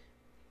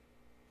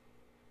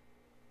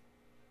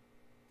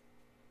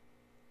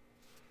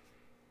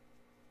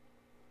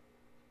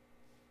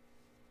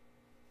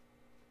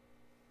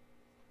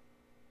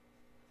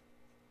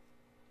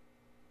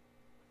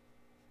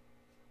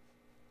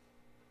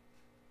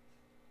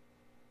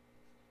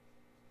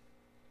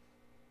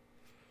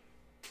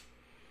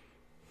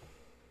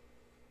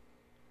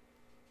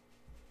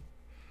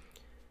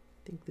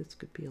 I think this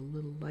could be a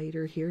little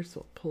lighter here,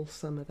 so I'll pull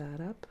some of that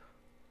up.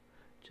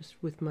 Just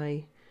with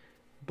my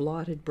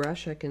blotted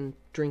brush, I can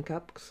drink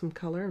up some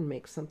color and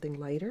make something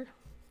lighter.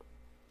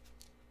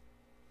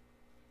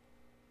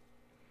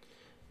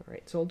 All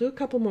right, so I'll do a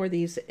couple more of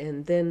these,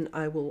 and then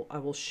I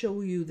will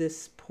show you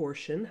this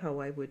portion,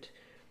 how I would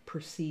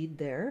proceed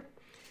there.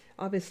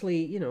 Obviously,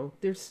 you know,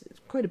 there's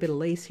quite a bit of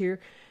lace here.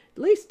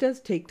 Lace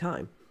does take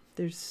time.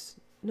 There's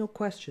no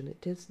question,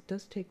 it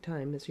does take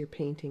time as you're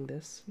painting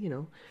this.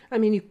 I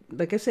mean,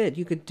 like I said,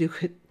 you could do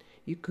it.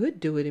 You could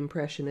do it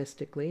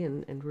impressionistically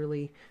and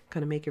really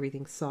kind of make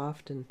everything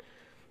soft and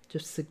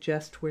just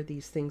suggest where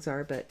these things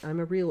are. But I'm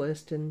a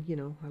realist, and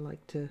I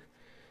like to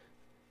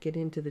get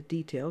into the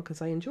detail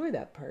because I enjoy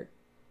that part.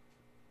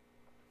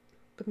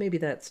 But maybe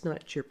that's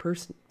not your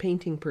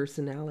painting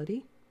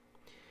personality,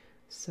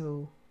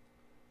 so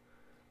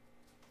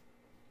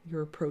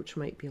your approach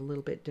might be a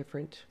little bit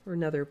different, or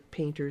another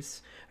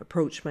painter's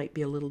approach might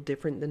be a little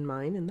different than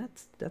mine, and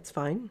that's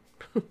fine.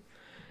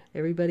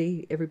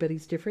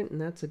 Everybody's different,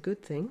 and that's a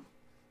good thing.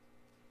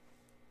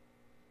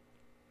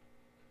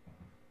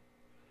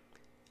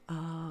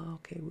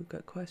 Okay, we've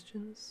got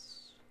questions.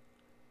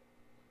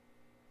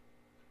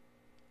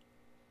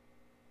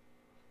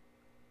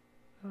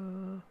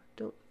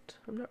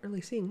 I'm not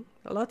really seeing.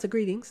 Lots of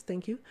greetings,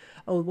 thank you.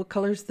 Oh, what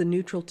color's the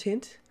neutral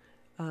tint?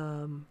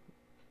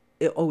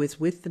 It's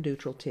with the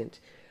neutral tint.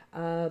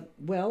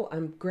 Well,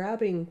 I'm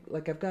grabbing,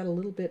 like I've got a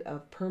little bit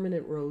of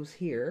permanent rose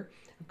here.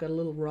 I've got a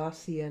little raw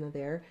sienna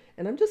there.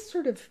 And I'm just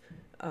sort of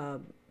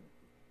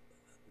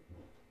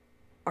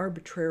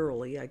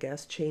arbitrarily, I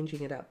guess,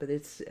 changing it up. But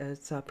it's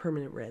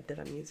permanent red that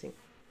I'm using.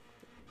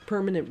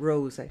 Permanent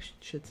rose, I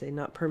should say,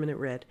 not permanent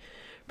red.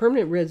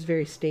 Permanent red is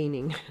very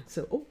staining.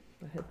 So, oh,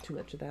 I had too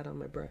much of that on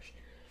my brush.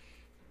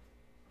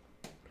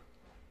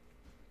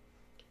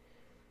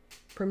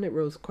 Permanent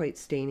rose quite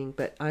staining,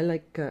 but I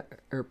like,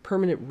 or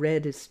permanent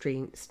red is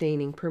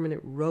staining.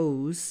 Permanent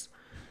rose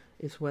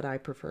is what I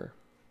prefer.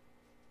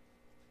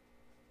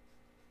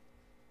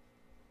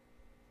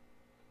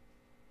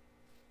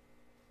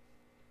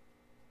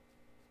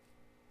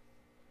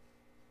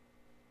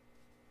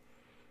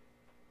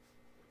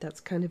 That's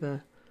kind of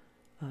a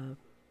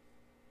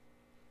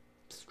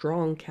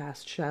strong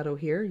cast shadow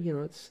here.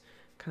 It's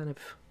kind of,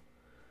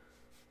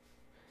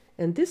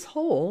 and this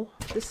hole,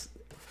 let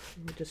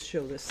me just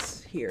show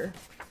this here.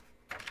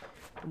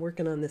 I'm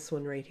working on this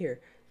one right here.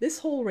 This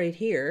hole right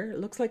here, it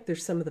looks like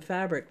there's some of the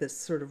fabric that's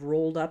sort of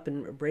rolled up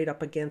and right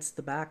up against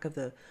the back of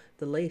the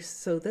lace.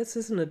 So this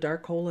isn't a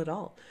dark hole at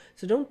all.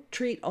 So don't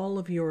treat all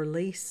of your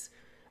lace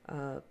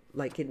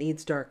like it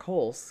needs dark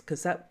holes,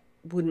 because that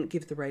wouldn't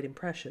give the right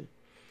impression.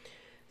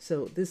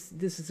 So this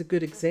is a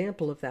good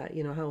example of that.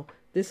 How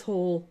this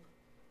hole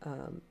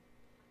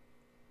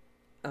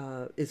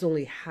is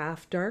only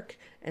half dark,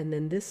 and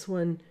then this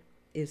one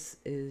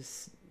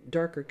is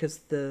darker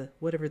because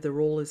whatever the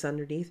roll is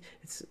underneath,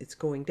 it's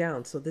going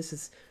down. So this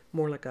is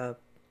more like a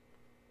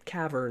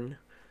cavern,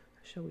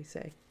 shall we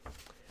say.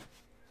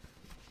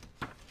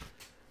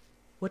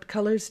 What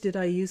colors did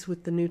I use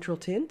with the neutral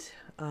tint?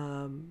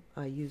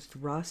 I used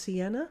raw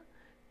sienna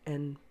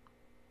and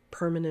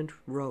permanent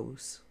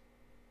rose.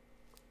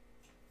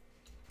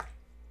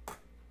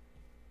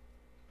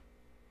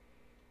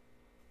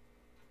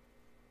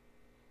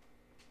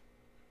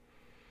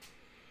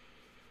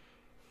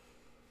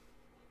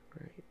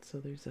 So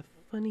there's a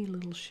funny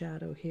little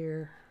shadow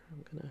here.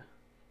 I'm gonna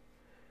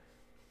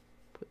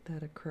put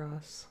that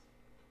across.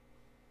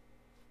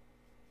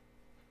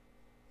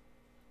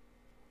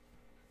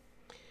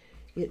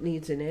 It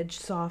needs an edge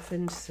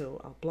softened,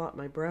 so I'll blot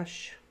my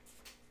brush.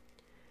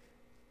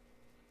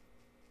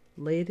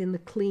 Lay it in the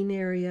clean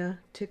area,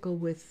 tickle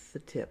with the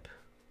tip.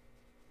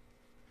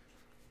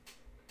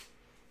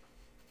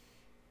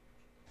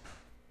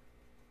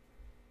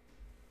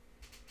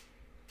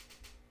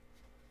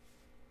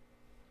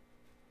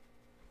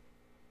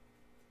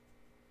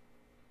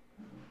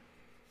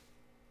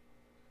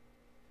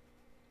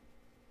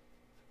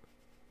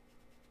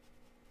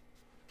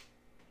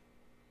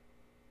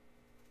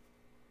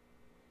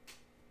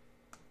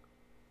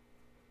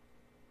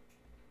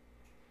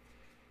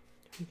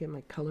 Get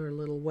my color a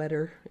little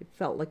wetter. It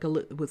felt like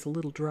it was a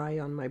little dry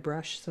on my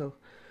brush, so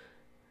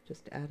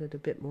just added a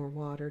bit more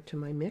water to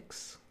my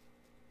mix.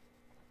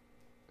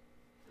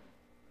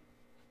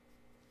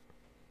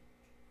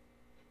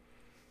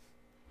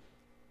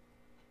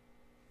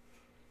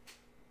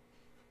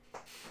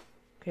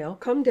 Okay, I'll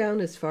come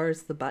down as far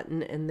as the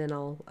button, and then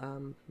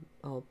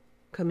I'll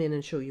come in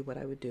and show you what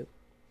I would do.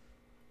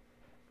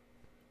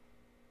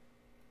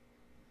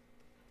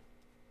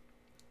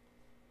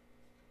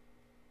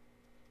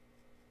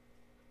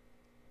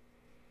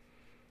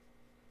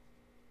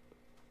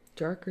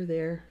 Darker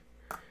there,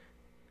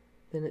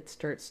 then it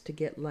starts to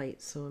get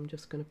light, so I'm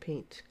just going to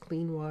paint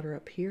clean water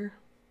up here,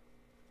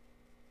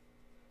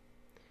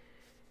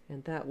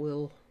 and that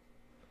will,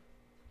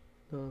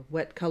 the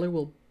wet color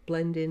will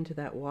blend into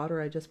that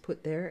water I just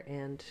put there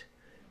and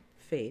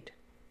fade.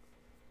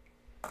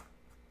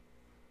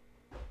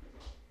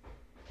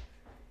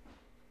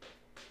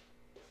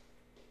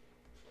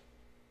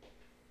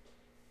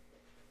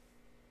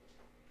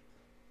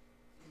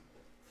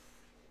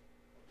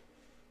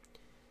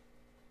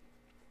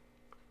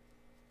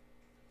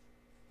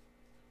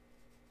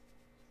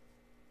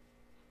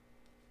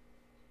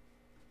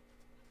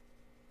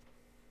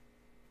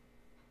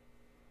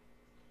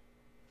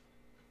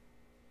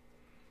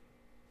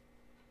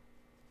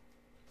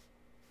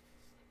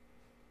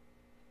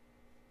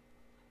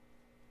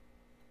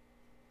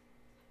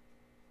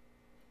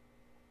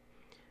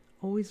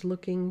 always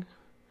looking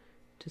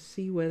to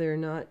see whether or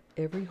not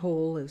every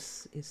hole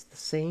is the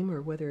same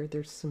or whether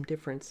there's some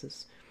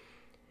differences.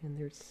 And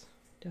there's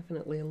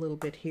definitely a little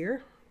bit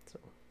here. So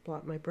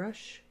blot my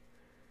brush.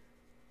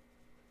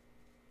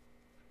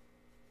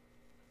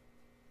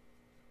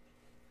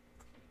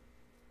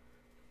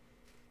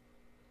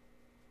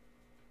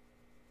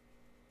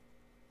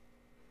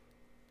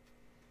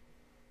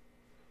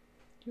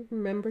 Do you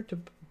remember to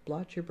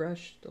blot your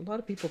brush? A lot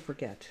of people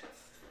forget.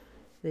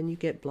 Then you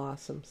get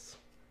blossoms.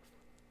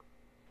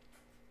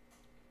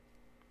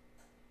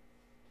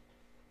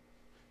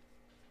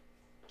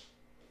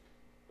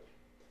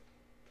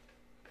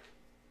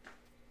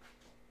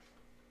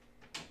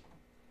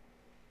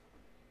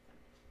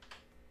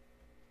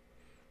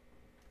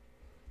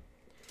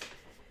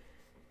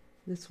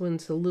 This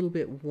one's a little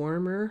bit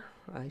warmer.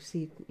 I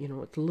see, you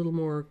know, it's a little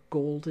more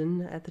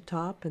golden at the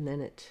top, and then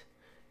it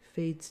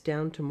fades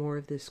down to more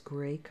of this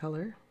gray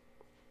color.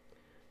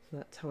 So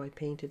that's how I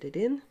painted it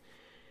in.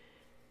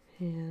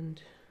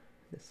 And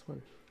this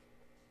one.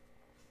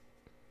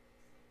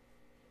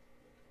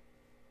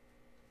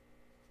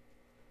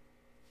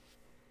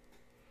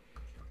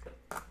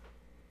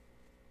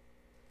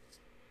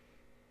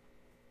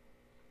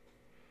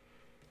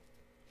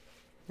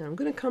 Now I'm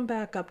going to come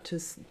back up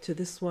to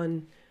this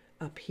one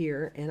up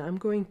here, and I'm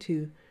going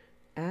to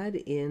add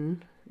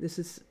in, this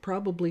is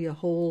probably a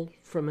hole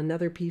from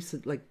another piece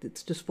that, like,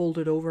 it's just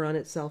folded over on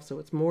itself, so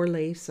it's more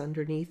lace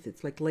underneath.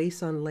 It's like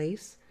lace on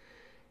lace.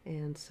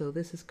 And so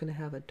this is going to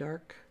have a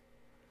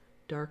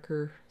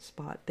darker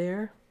spot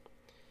there,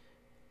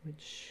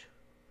 which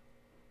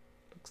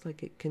looks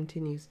like it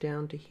continues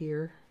down to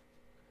here,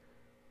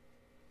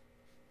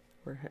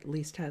 or at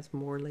least has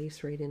more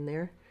lace right in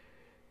there.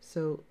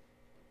 So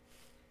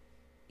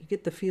you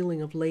get the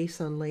feeling of lace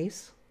on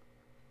lace.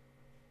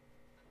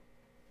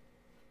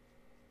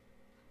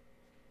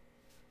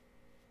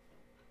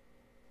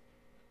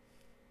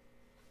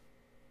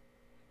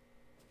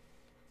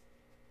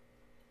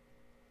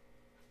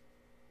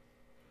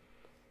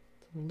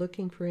 I'm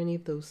looking for any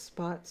of those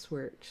spots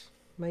where it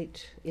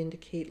might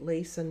indicate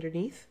lace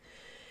underneath.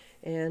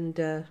 And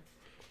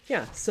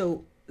yeah,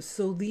 so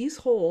these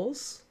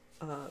holes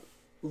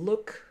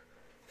look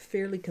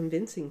fairly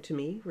convincing to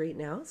me right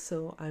now,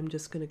 so I'm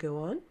just going to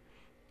go on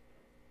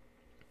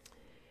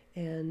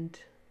and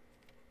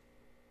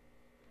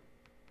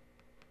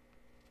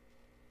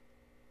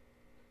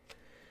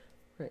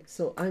right,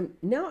 so I'm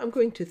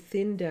going to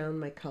thin down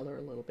my color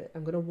a little bit.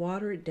 I'm going to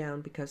water it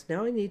down because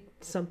now I need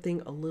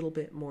something a little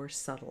bit more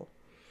subtle.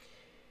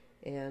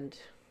 And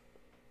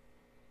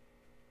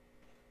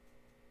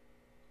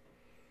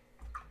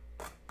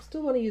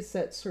still want to use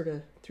that sort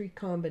of 3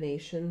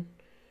 combination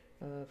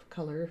of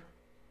color,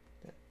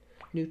 that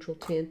neutral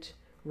tint,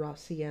 raw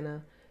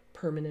sienna,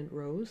 permanent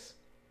rose.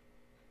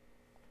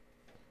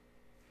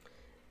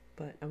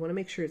 But I want to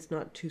make sure it's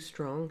not too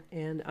strong,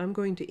 and I'm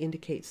going to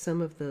indicate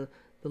some of the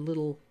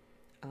little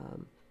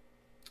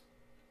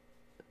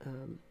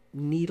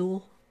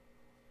needle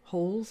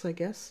holes, I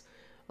guess,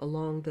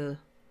 along the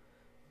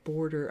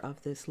border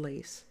of this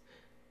lace.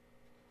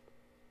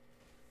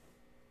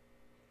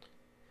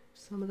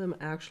 Some of them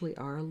actually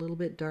are a little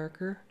bit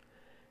darker.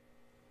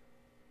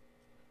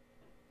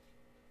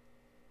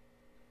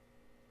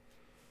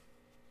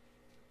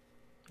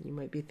 You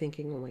might be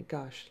thinking, oh my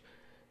gosh,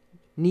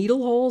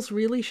 needle holes,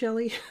 really,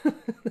 Shelley?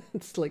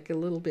 It's like a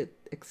little bit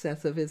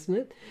excessive, isn't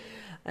it?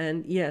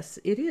 And yes,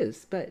 it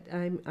is, but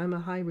I'm a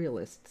high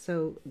realist,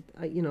 so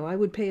you know, I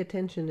would pay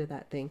attention to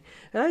that thing.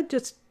 And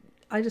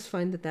I just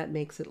find that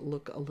makes it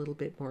look a little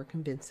bit more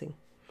convincing.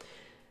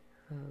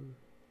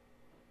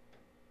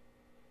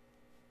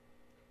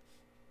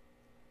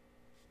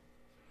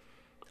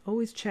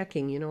 Always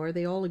checking, you know, are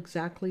they all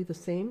exactly the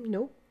same?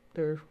 Nope.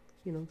 They're,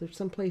 you know, there's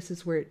some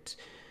places where it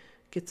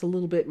gets a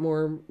little bit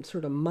more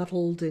sort of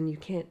muddled and you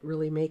can't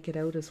really make it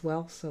out as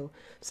well. So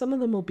some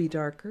of them will be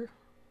darker.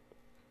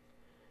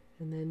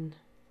 And then,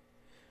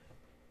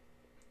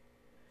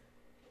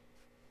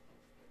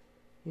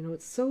 you know,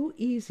 it's so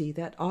easy.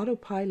 That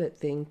autopilot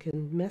thing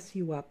can mess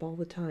you up all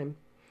the time.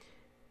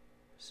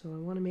 So I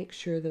want to make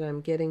sure that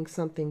I'm getting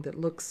something that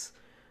looks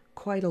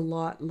quite a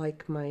lot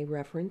like my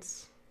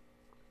reference.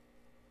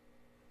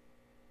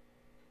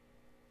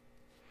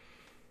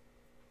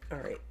 All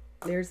right.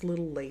 There's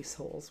little lace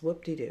holes.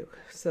 Whoop-de-doo.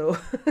 So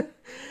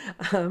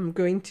I'm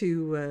going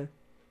to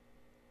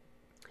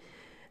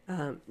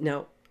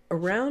now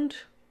around.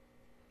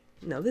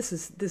 Now this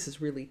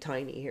is really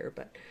tiny here,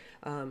 but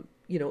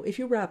you know, if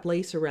you wrap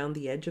lace around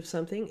the edge of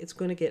something, it's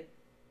going to get,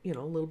 you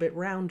know, a little bit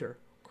rounder,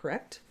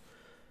 correct?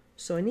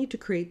 So I need to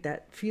create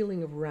that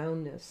feeling of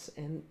roundness,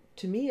 and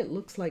to me it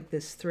looks like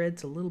this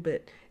thread's a little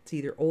bit, it's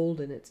either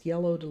old and it's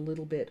yellowed a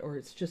little bit, or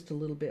it's just a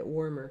little bit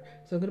warmer.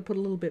 So I'm going to put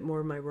a little bit more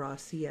of my raw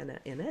sienna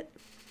in it.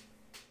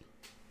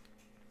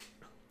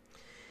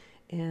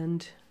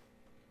 And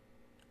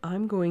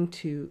I'm going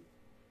to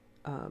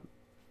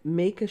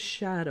make a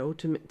shadow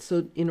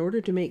so in order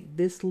to make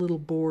this little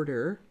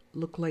border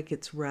look like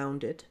it's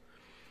rounded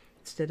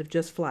instead of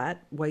just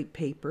flat white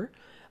paper,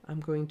 I'm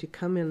going to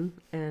come in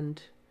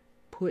and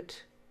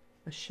put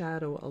a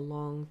shadow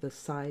along the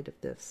side of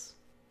this.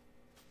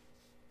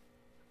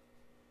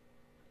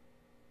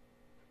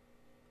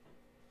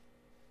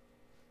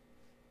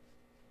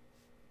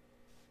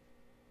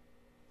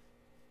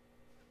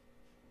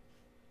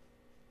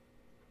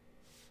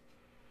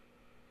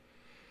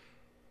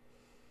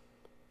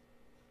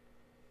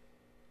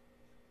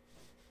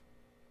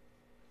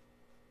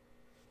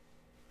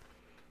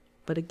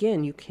 But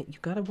again, you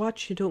got to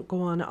watch you don't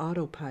go on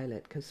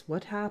autopilot, because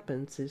what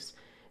happens is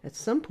at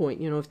some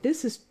point, if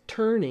this is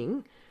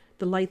turning,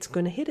 the light's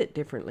going to hit it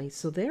differently.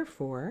 So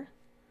therefore,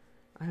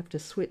 I have to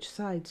switch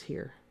sides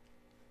here.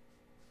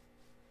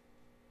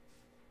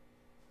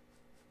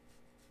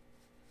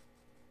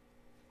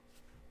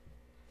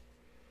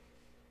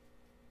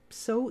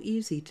 So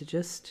easy to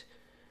just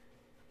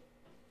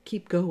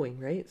keep going,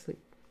 right? It's like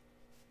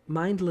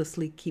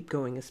mindlessly keep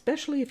going,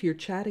 especially if you're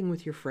chatting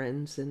with your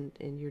friends and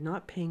you're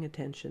not paying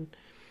attention.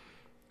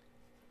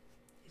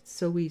 It's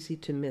so easy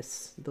to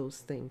miss those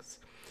things.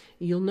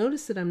 You'll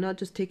notice that I'm not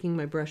just taking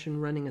my brush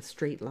and running a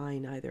straight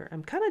line either.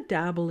 I'm kind of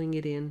dabbling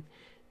it in,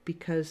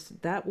 because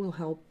that will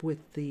help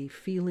with the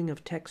feeling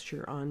of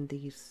texture on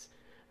these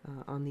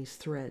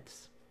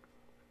threads.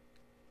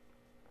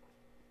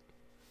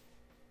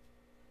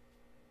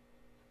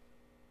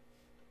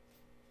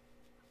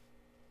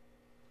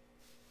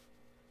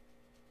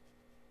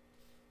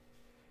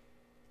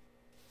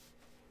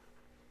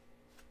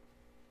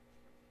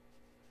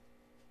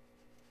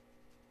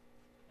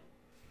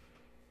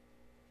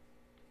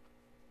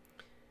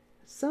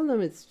 Some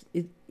of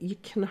them, you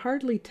can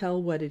hardly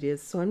tell what it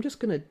is, so I'm just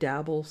going to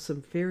dabble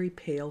some very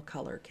pale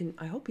color.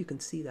 I hope you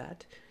can see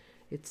that.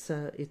 It's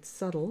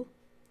subtle,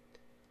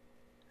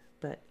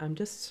 but I'm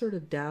just sort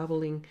of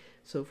dabbling.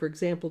 So for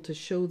example, to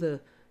show the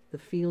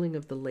feeling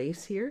of the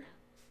lace here,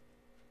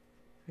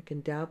 I can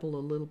dabble a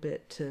little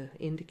bit to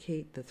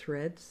indicate the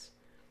threads,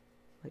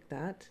 like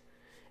that,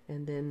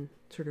 and then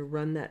sort of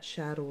run that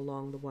shadow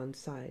along the one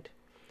side.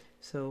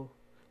 So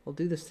I'll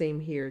do the same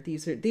here.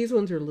 These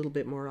ones are a little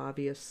bit more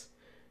obvious.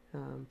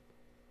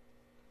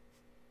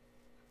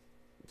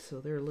 So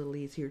they're a little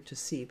easier to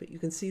see, but you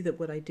can see that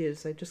what I did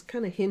is I just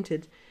kind of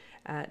hinted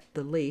at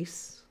the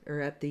lace, or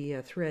at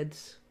the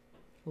threads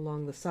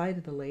along the side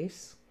of the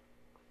lace,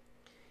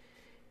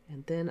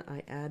 and then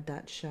I add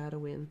that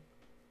shadow in.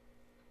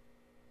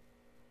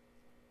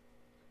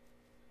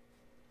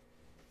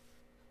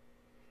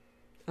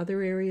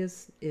 Other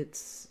areas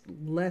it's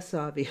less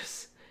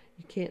obvious.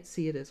 You can't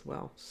see it as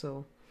well,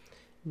 so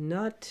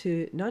not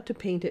to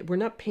paint it. We're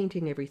not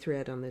painting every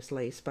thread on this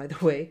lace, by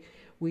the way.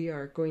 We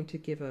are going to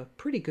give a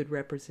pretty good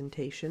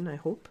representation, I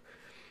hope,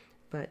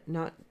 but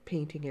not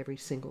painting every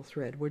single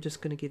thread. We're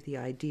just going to give the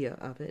idea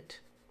of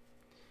it,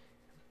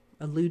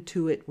 allude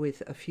to it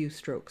with a few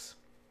strokes.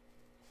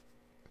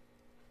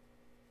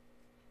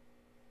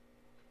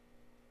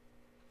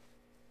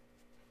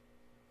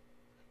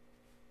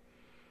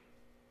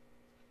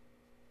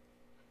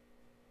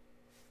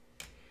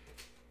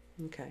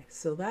 Okay,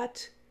 so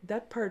that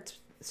part's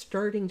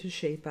starting to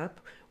shape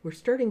up. We're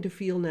starting to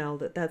feel now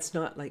that that's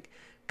not like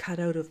cut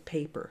out of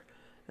paper,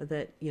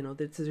 that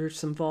that there's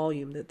some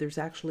volume, that there's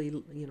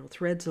actually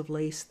threads of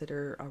lace that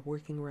are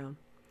working around.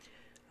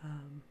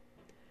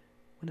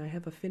 When I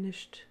have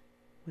finished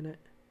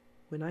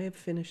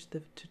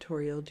the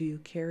tutorial, do you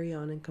carry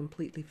on and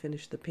completely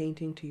finish the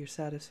painting to your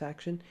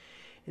satisfaction?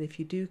 And if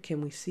you do, can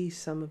we see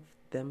some of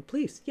them,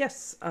 please?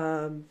 Yes,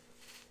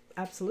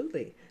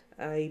 absolutely.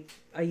 I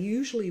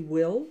usually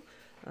will.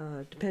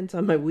 Depends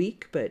on my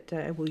week, but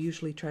I will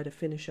usually try to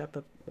finish up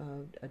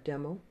a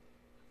demo.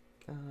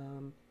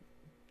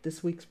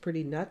 This week's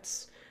pretty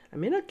nuts. I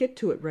may not get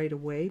to it right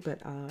away,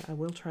 but I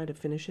will try to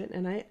finish it.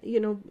 And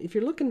if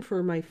you're looking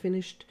for my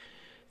finished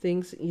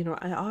things,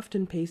 I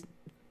often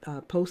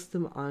post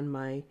them on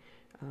my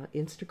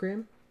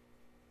Instagram.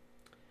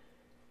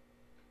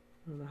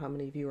 I don't know how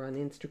many of you are on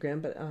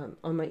Instagram, but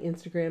on my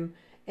Instagram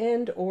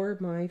and or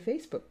my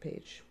Facebook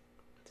page.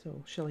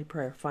 So Shelley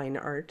Pryor Fine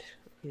Art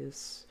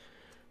is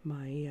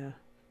my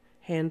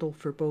handle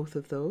for both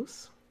of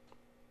those.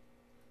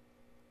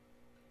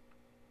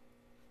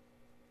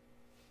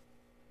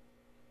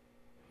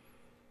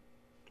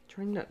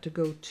 Trying not to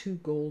go too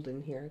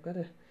golden here.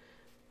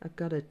 I've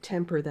got to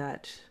temper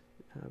that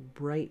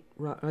bright.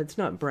 It's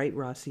not bright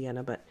raw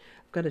sienna, but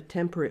I've got to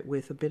temper it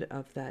with a bit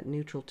of that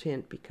neutral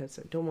tint, because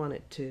I don't want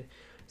it to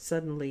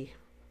suddenly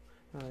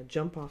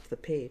jump off the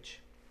page.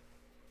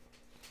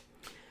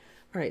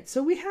 All right,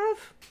 so we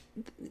have,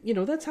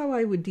 that's how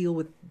I would deal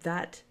with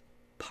that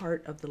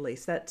part of the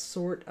lace, that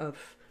sort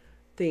of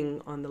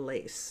thing on the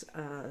lace.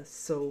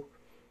 So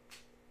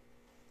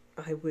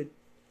I would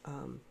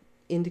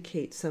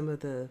indicate some of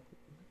the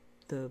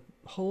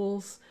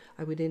holes.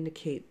 I would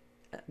indicate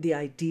the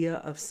idea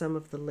of some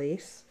of the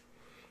lace,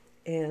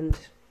 and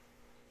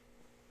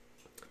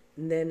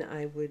then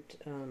I would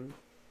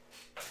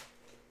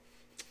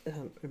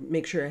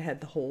make sure I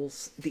had the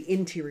holes, the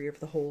interior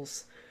of the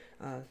holes,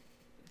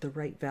 the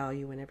right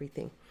value and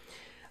everything.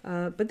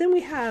 But then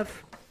we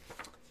have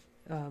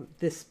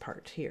this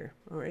part here.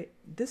 All right,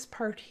 this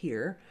part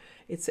here,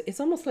 it's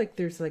almost like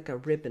there's like a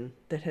ribbon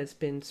that has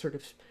been sort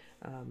of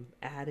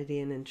added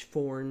in and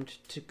formed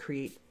to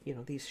create, you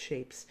know, these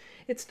shapes.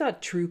 It's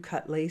not true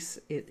cut lace.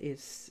 It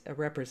is a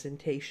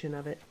representation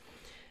of it.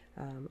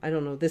 I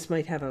don't know. This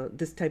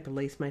type of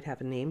lace might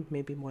have a name.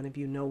 Maybe one of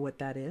you know what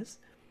that is.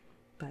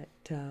 But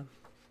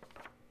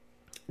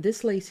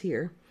this lace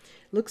here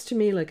looks to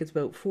me like it's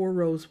about 4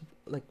 rows,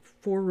 like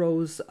 4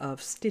 rows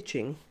of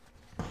stitching.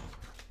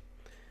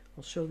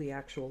 I'll show the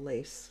actual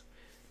lace.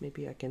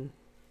 Maybe I can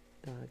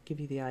give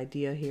you the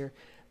idea here.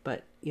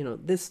 But you know,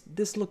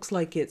 this looks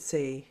like it's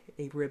a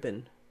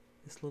ribbon.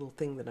 This little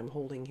thing that I'm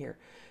holding here,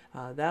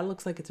 that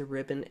looks like it's a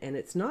ribbon, and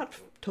it's not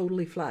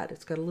totally flat.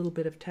 It's got a little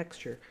bit of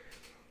texture.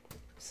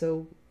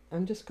 So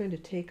I'm just going to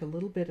take a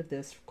little bit of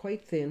this,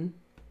 quite thin,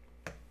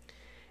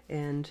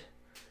 and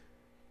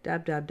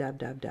dab, dab, dab,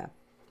 dab, dab,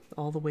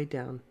 all the way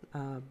down.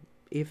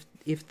 If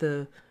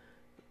that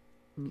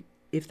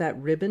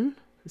ribbon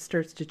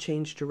starts to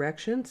change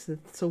directions,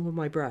 so will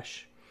my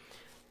brush.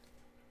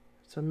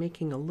 So I'm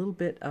making a little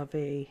bit of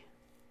a,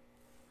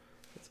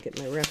 let's get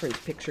my reference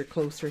picture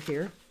closer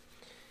here.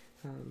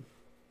 And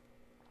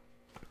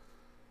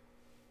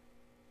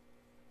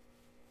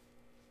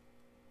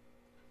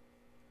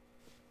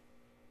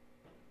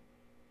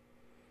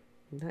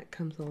that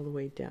comes all the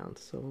way down.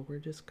 So we're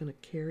just going to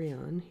carry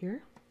on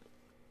here.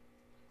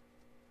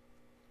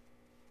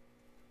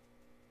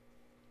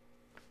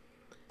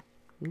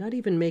 I'm not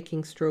even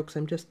making strokes,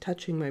 I'm just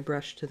touching my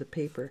brush to the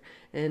paper.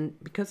 And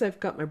because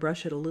I've got my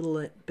brush at a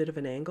little bit of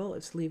an angle,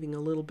 it's leaving a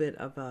little bit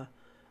of a,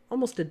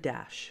 almost a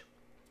dash.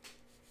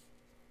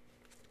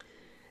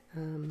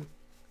 You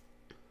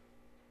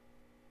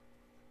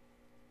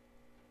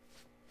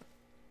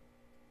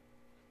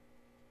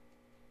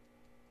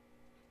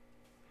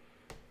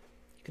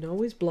can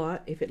always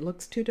blot. If it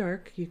looks too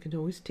dark, you can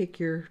always take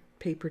your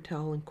paper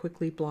towel and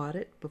quickly blot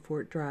it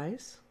before it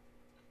dries.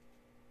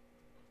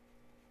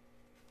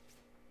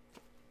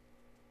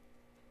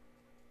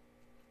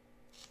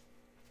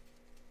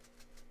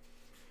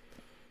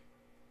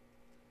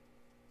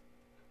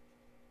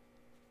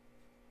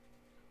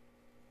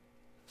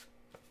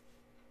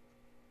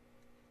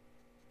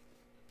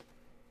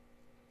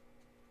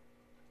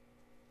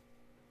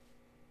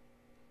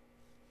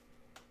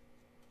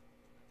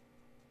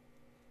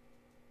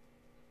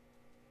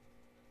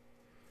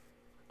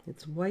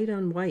 It's white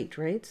on white,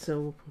 right?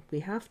 So we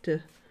have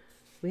to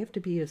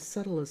be as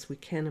subtle as we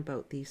can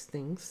about these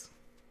things.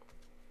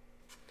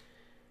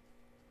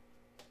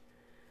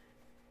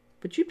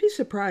 But you'd be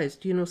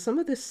surprised, you know, some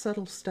of this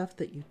subtle stuff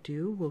that you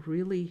do will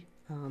really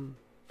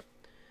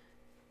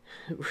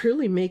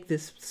really make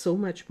this so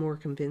much more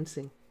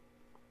convincing.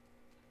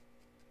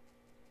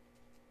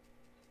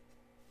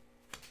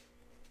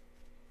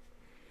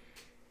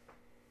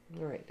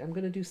 All right, I'm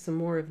going to do some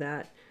more of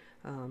that.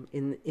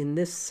 In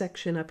this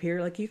section up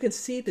here, like you can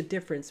see the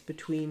difference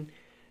between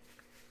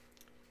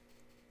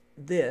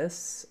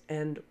this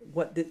and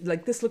what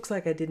like this looks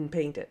like I didn't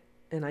paint it,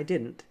 and I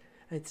didn't.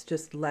 It's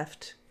just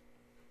left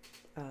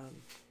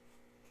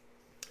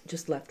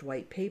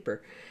white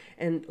paper,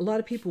 and a lot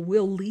of people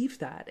will leave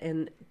that,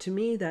 and to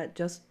me that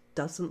just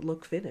doesn't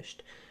look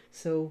finished.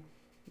 So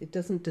it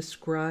doesn't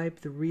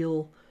describe the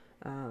real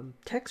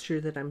texture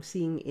that I'm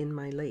seeing in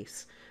my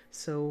lace.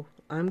 So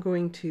I'm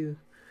going to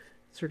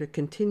sort of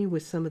continue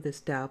with some of this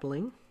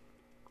dabbling.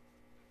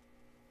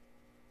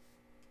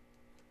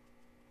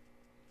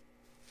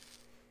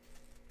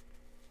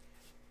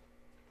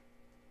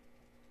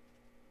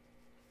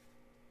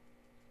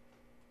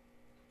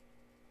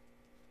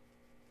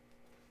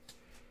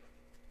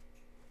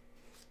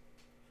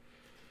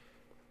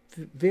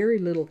 Very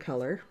little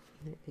color,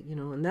 you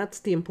know, and that's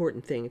the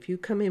important thing. If you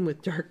come in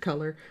with dark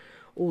color,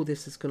 oh,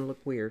 this is going to look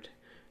weird.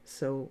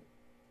 So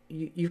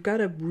you've got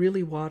to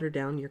really water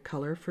down your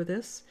color for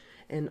this.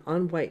 And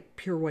on white,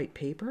 pure white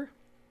paper,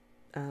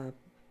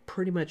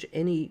 pretty much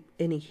any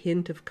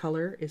hint of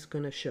color is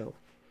going to show.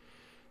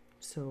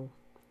 So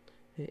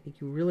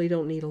you really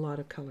don't need a lot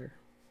of color.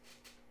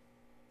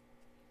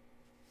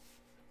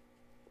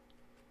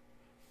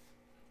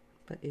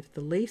 But if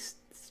the lace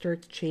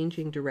starts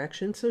changing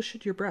direction, so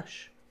should your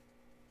brush.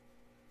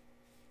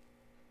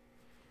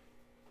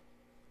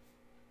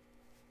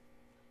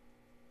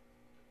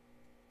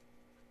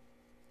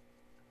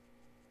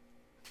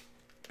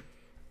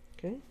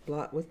 Okay,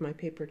 blot with my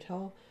paper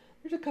towel.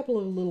 There's a couple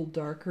of little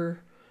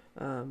darker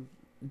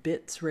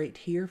bits right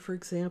here, for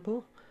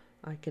example.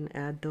 I can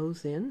add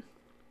those in.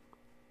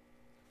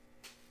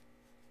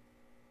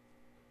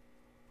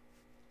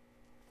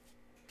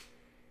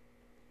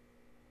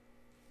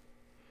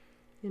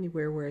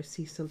 Anywhere where I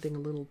see something a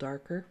little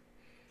darker.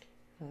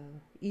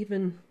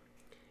 Even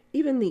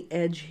the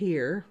edge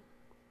here,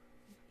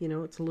 you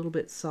know, it's a little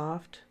bit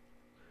soft.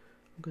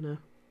 I'm going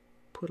to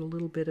put a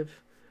little bit of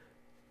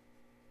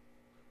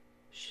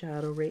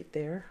shadow right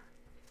there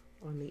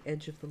on the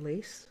edge of the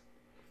lace.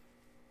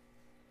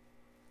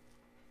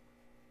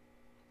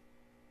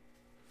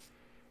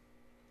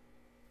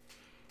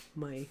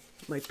 my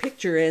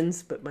picture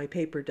ends, but my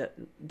paper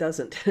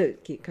doesn't.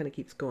 It kind of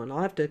keeps going.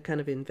 I'll have to kind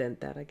of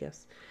invent that, I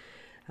guess.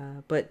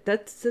 But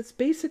that's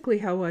basically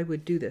how I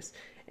would do this.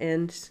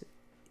 And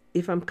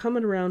if I'm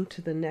coming around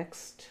to the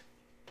next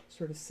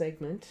sort of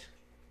segment,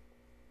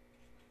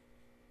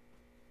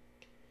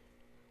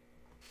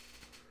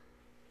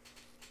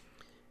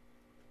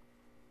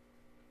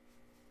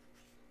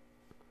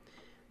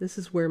 this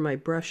is where my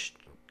brush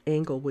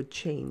angle would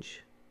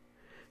change.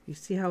 You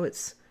see how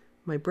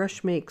my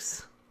brush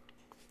makes,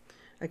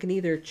 I can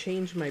either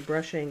change my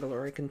brush angle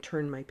or I can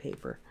turn my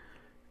paper.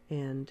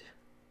 And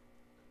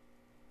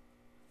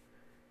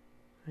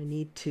I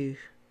need to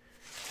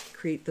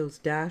create those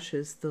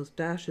dashes. Those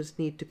dashes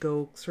need to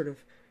go sort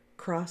of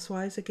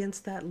crosswise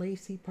against that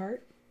lacy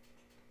part.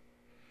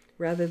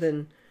 Rather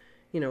than,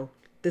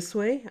 this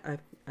way,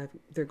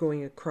 they're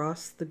going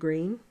across the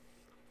grain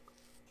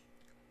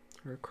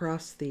or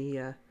across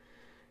the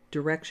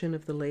direction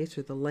of the lace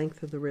or the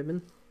length of the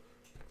ribbon.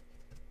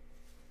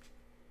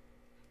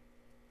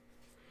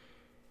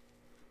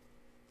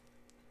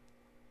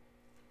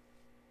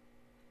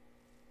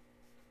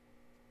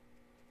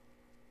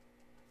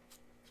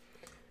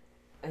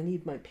 I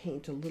need my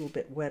paint a little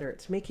bit wetter.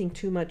 It's making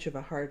too much of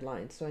a hard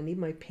line, so I need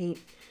my paint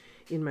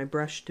in my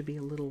brush to be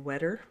a little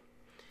wetter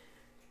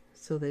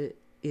so that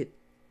it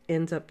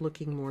ends up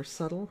looking more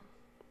subtle.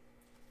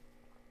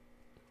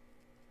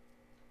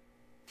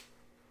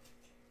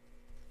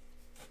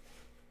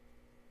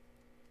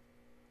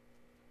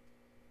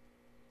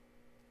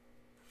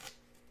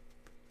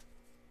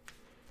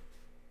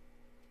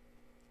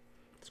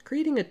 It's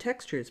creating a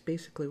texture is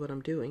basically what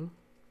I'm doing.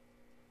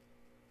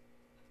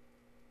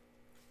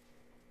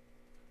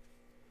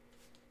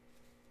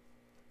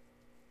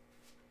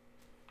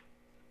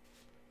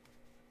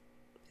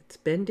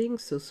 Bending,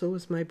 so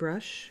is my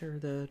brush, or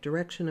the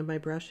direction of my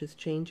brush is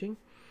changing.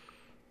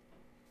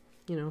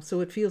 So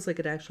it feels like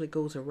it actually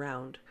goes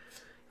around.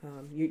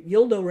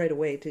 You'll know right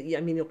away.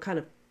 You'll kind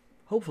of,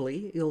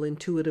 hopefully, you'll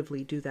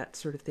intuitively do that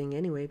sort of thing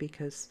anyway,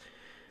 because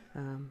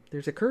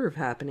there's a curve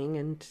happening,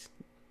 and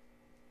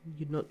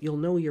you'll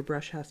know your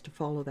brush has to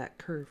follow that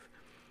curve.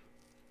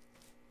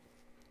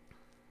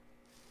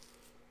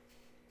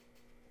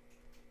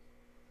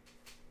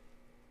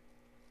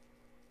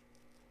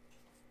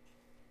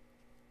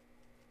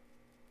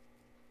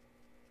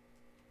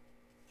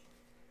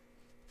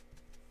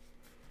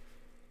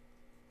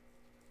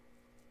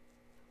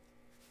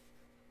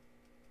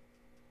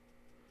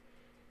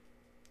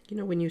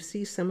 When you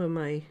see some of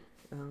my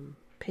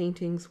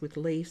paintings with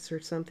lace or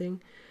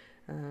something,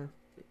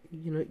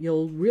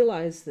 you'll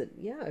realize that,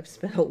 yeah, I've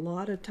spent a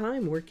lot of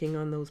time working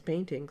on those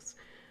paintings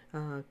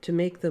to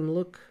make them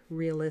look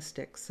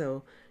realistic.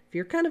 So if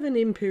you're kind of an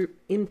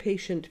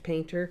impatient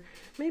painter,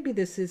 maybe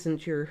this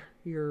isn't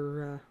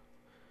your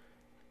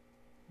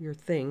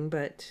thing,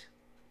 but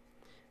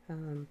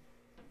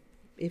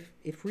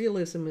if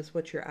realism is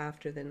what you're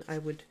after, then I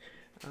would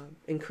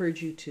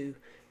encourage you to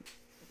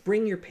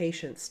bring your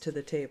patience to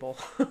the table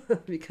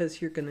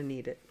because you're going to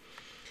need it.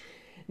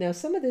 Now,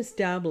 some of this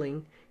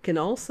dabbling can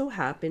also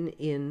happen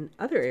in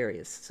other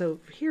areas.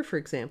 So here, for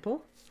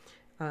example,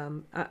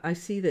 I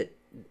see that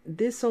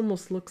this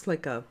almost looks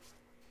like a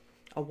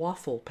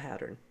waffle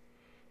pattern.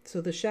 So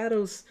the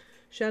shadows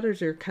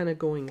are kind of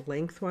going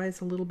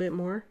lengthwise a little bit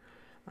more,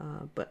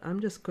 but I'm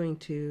just going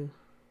to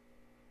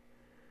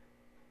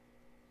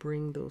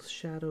bring those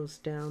shadows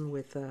down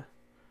with a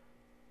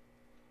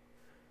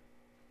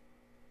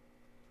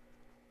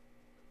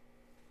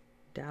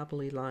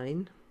dabbly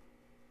line.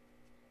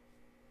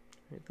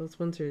 Right,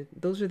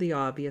 those are the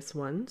obvious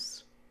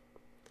ones,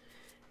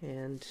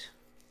 and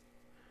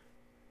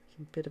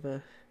a bit of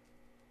a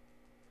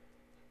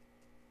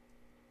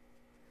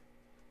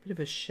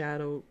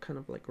shadow kind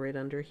of like right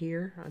under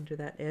here, under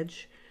that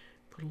edge.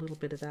 Put a little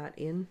bit of that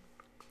in,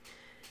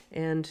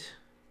 and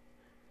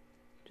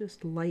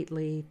just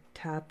lightly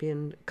tap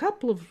in a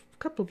couple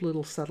of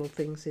little subtle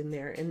things in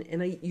there,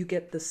 and you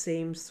get the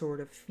same sort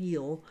of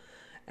feel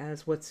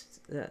as what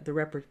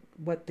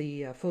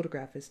the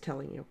photograph is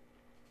telling you.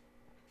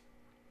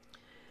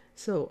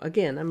 So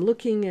again, I'm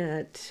looking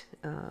at,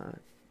 I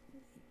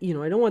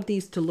don't want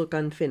these to look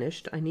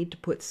unfinished. I need to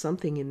put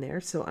something in there.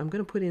 So I'm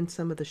going to put in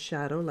some of the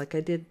shadow like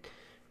I did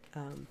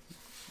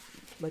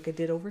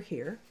over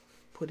here.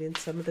 Put in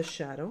some of the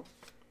shadow.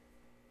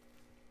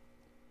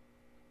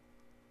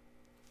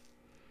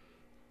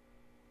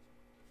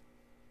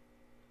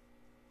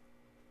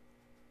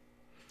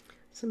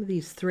 Some of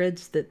these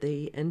threads that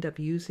they end up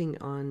using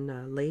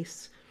on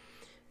lace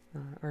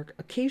are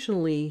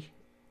occasionally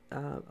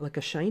like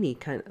a shiny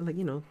kind of, like,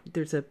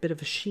 there's a bit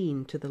of a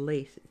sheen to the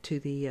lace, to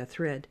the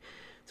thread.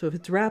 So if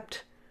it's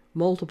wrapped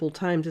multiple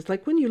times, it's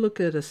like when you look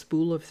at a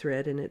spool of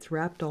thread and it's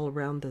wrapped all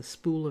around the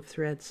spool of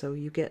thread, so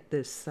you get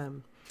this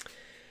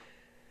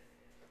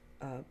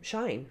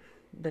shine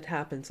that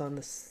happens on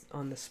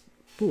the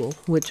spool,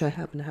 which I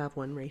happen to have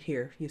one right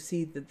here. You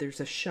see that there's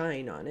a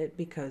shine on it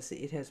because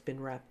it has been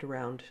wrapped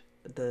around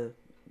the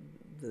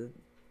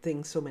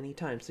thing so many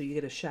times. So you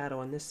get a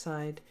shadow on this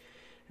side,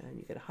 and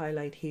you get a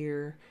highlight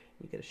here,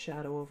 You get a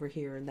shadow over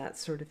here and that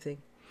sort of thing.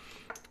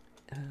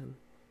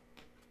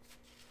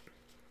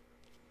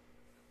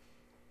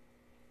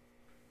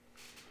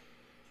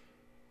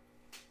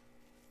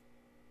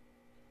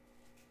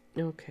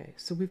 Okay,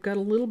 so we've got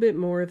a little bit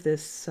more of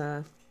this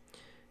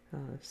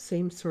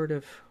same sort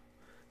of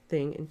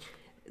thing. And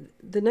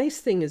the nice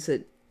thing is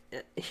that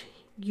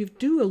you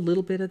do a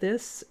little bit of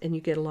this and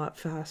you get a lot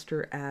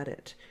faster at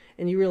it.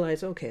 And you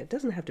realize, okay, it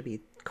doesn't have to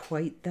be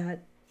quite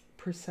that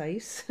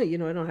precise. You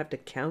know, I don't have to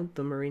count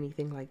them or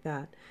anything like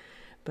that.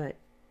 But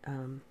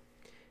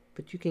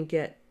you can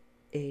get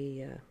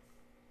a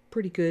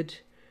pretty good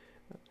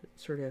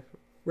sort of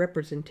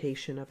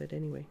representation of it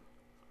anyway.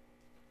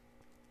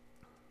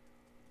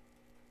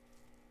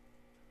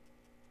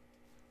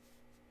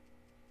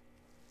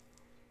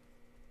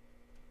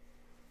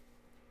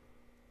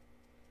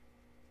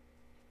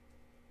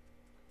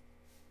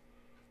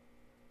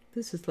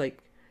 This is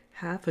like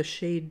half a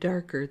shade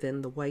darker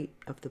than the white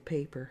of the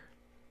paper.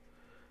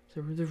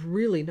 So there's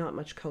really not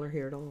much color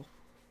here at all.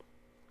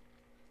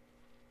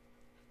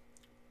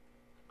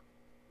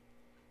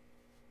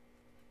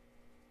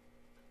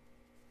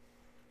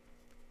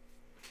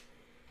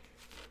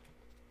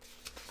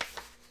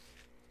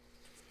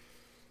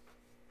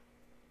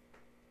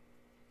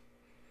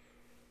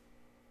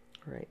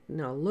 All right,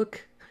 now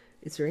look,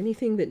 is there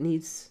anything that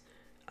needs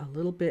a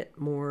little bit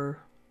more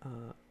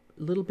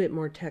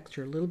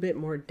texture, a little bit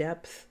more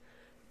depth?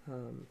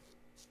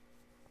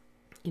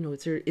 You know,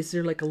 is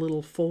there like a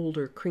little fold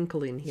or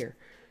crinkle in here?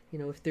 You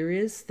know, if there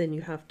is, then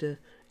you have to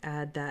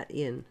add that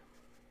in.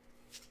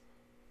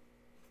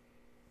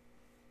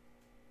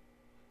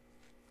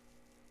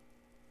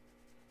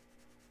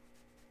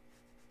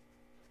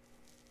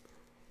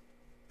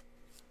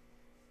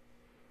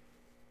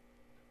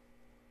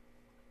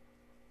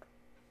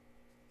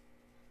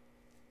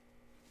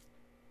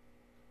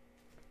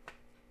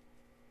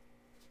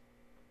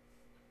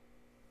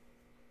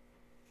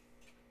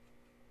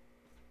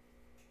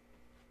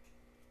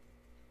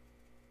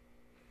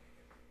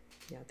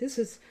 Yeah, this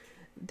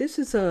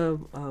is a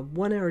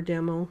 1 hour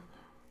demo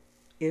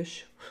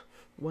ish,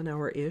 1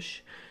 hour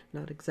ish,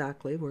 not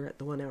exactly. We're at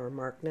the 1 hour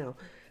mark now,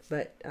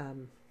 but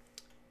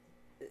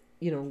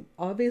you know,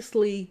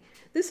 obviously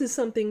this is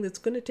something that's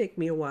going to take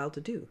me a while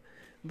to do,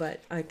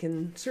 but I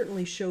can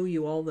certainly show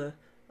you all the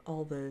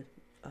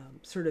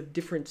sort of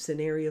different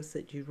scenarios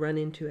that you run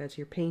into as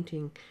you're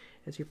painting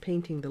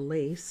the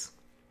lace.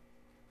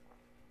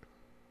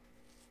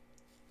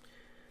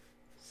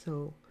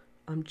 So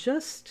I'm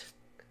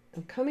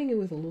coming in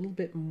with a little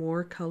bit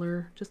more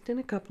color just in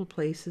a couple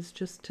places,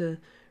 just to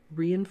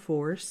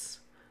reinforce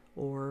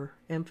or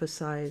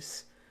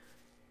emphasize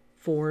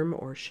form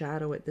or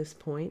shadow at this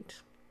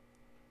point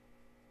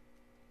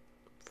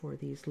for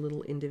these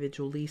little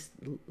individual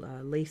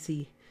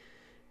lacy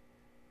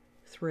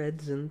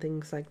threads and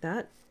things like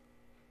that.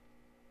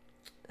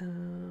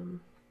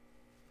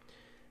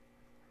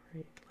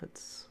 Right,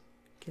 let's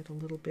get a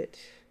little bit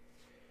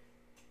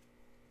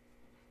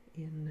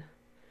in.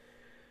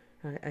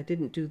 I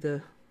didn't do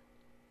the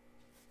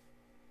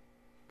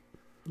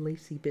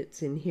lacy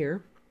bits in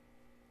here.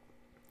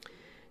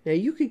 Now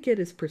you could get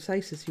as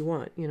precise as you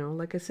want, you know,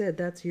 like I said,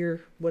 that's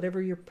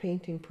whatever your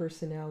painting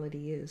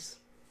personality is.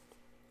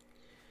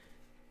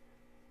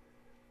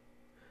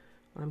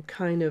 I'm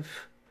kind of,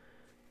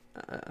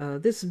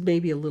 this is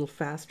maybe a little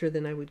faster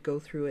than I would go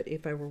through it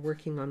if I were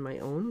working on my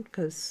own,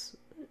 because,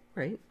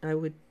 right, I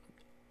would,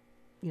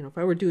 you know, if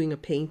I were doing a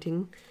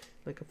painting,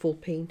 like a full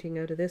painting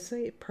out of this,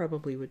 it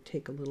probably would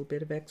take a little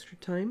bit of extra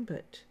time,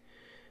 but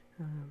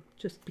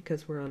just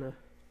because we're on a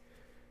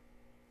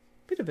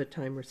bit of a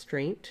time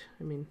restraint.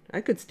 I mean,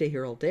 I could stay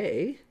here all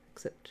day,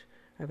 except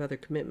I have other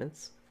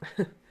commitments.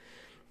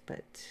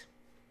 But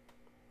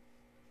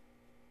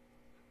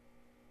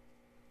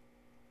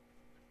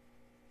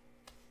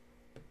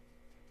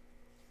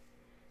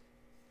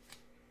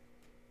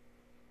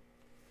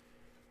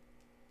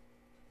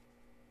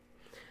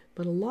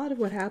a lot of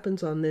what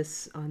happens on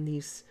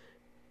these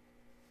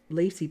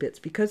lacy bits,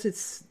 because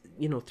it's,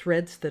 you know,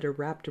 threads that are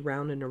wrapped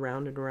around and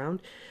around and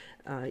around,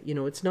 you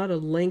know, it's not a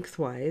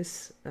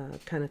lengthwise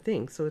kind of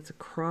thing, so it's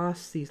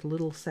across these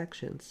little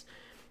sections,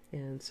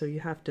 and so you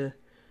have to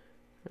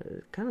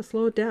kind of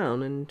slow it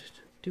down and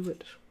do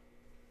it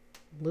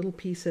a little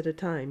piece at a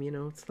time. You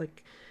know, it's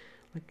like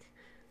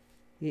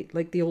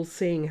the old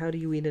saying, how do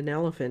you eat an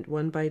elephant?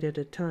 One bite at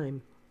a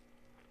time.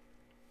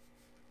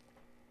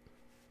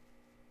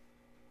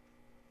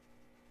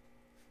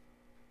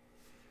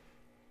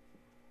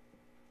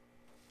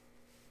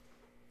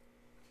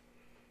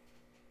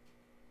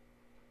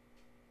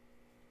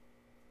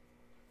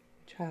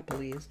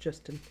 Happily is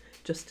just a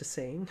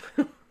saying.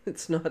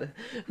 It's not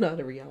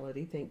a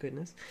reality, thank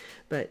goodness.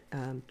 But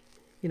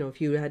you know,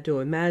 if you had to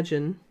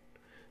imagine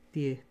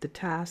the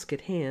task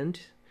at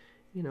hand,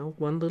 you know,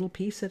 one little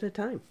piece at a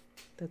time.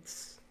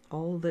 That's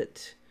all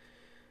that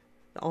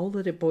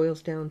it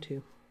boils down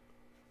to.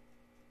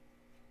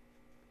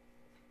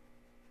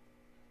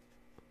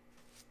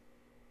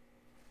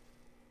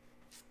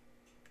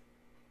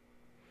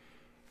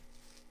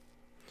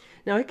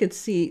 Now I could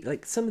see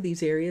like some of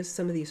these areas,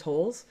 some of these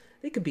holes,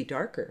 they could be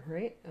darker,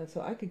 right?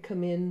 So I could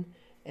come in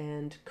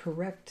and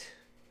correct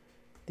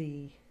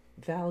the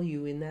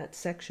value in that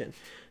section.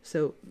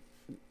 So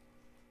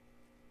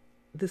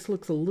this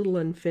looks a little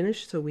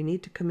unfinished, so we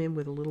need to come in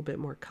with a little bit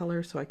more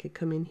color. So I could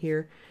come in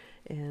here,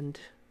 and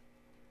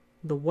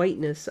the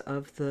whiteness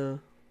of the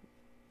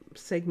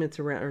segments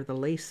around, or the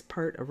lace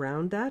part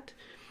around that,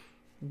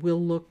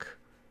 will look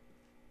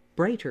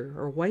brighter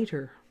or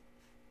whiter.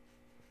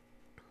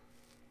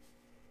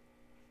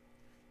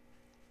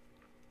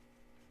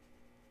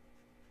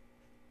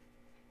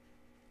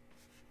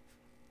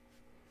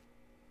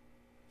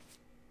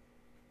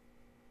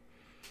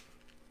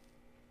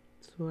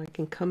 So I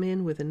can come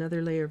in with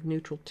another layer of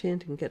neutral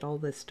tint and get all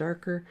this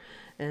darker.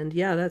 And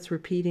yeah, that's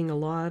repeating a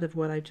lot of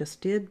what I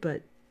just did,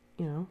 but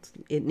you know,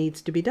 it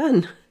needs to be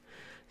done.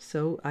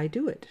 So I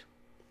do it.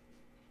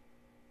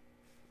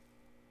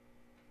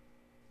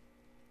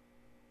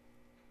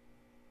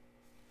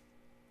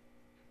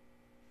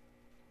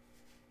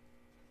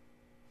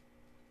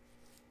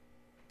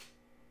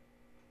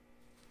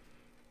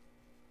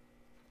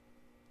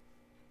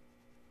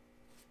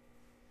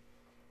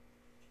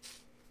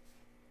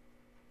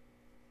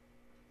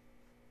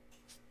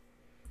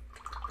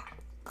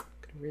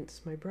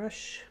 Rinse my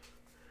brush,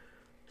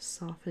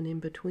 soften in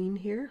between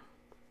here.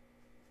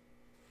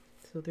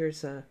 So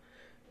there's a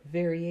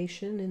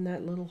variation in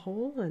that little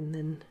hole, and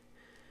then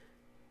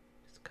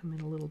just come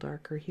in a little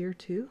darker here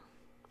too.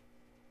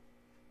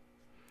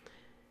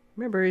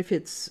 Remember, if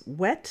it's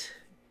wet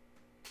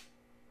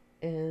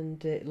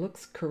and it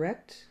looks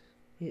correct,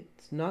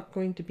 it's not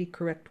going to be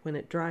correct when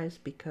it dries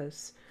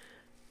because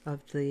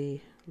of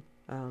the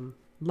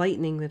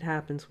lightening that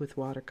happens with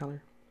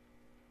watercolor.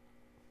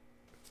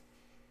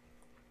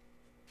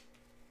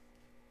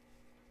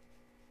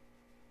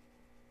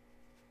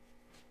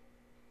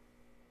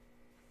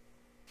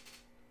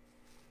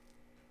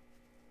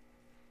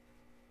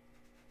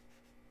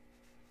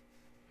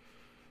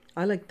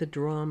 I like the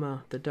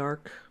drama, the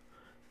dark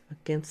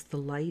against the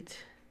light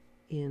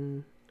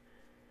in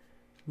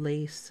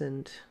lace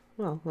and,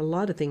 well, a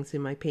lot of things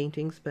in my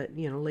paintings, but,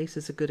 you know, lace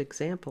is a good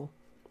example.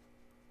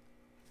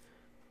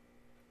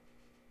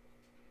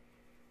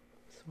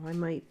 So I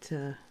might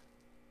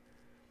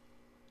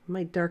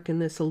darken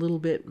this a little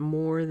bit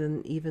more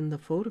than even the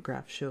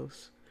photograph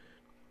shows.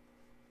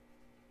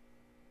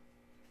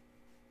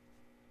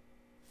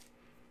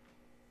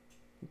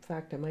 In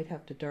fact, I might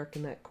have to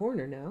darken that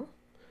corner now.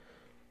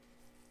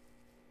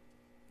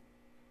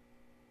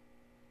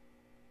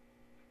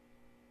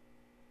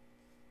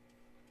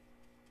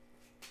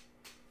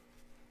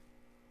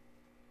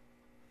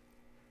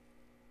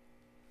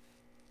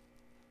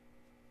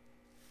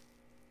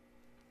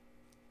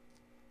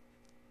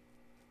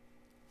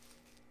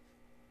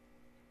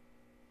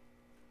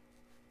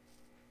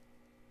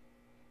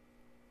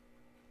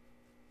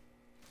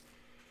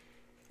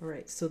 All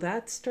right, so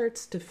that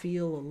starts to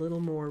feel a little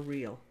more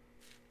real.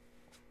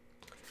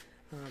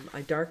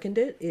 I darkened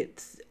it.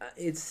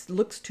 It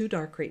looks too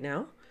dark right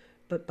now,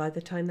 but by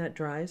the time that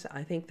dries,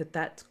 I think that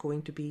that's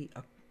going to be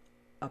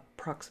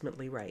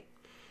approximately right.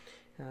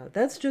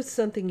 That's just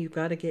something you've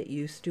got to get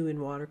used to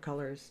in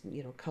watercolors,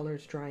 you know,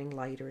 colors drying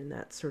lighter and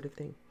that sort of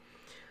thing.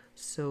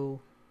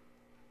 So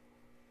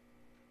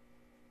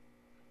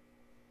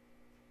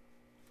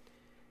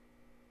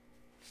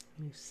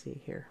let me see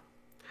here.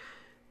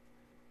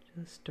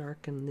 Just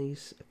darken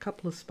these a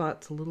couple of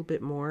spots a little bit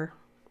more.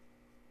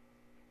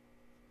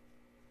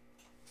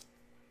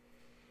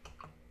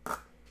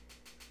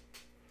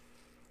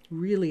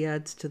 Really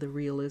adds to the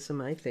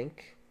realism, I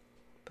think.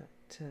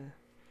 But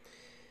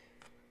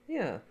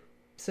yeah,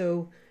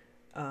 so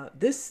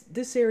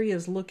this area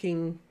is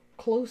looking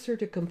closer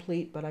to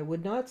complete, but I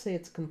would not say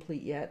it's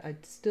complete yet.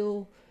 I'd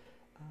still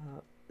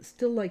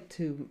like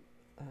to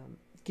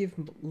give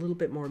a little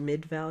bit more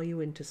mid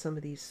value into some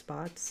of these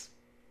spots.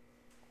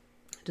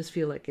 I just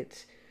feel like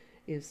it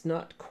is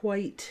not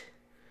quite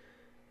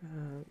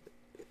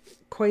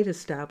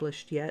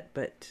established yet,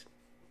 but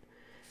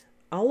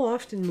I'll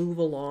often move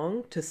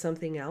along to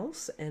something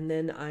else, and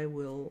then I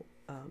will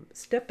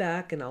step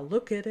back and I'll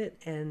look at it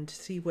and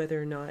see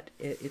whether or not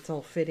it's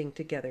all fitting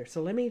together.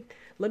 So let me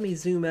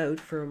zoom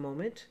out for a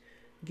moment,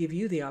 give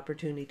you the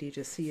opportunity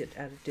to see it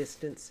at a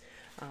distance,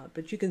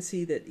 but you can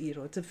see that, you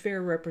know, it's a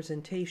fair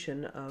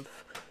representation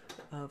of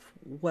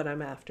what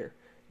I'm after.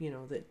 You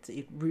know, that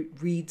it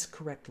reads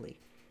correctly.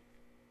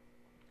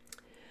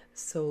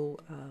 So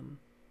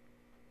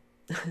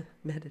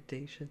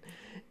meditation.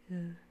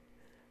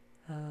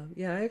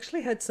 Yeah, I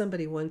actually had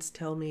somebody once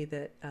tell me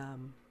that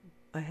I'm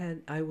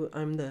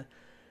the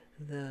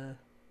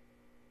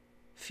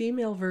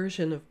female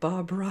version of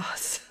Bob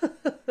Ross,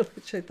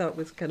 which I thought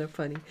was kind of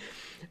funny.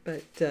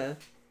 But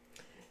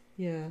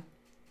yeah,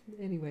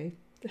 anyway.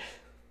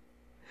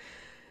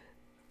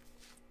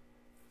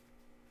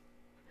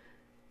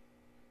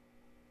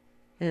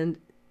 And,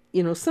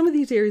 you know, some of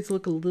these areas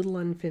look a little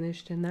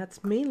unfinished, and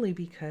that's mainly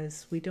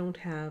because we don't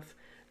have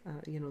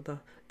you know,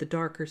 the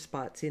darker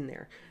spots in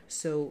there.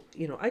 So,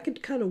 you know, I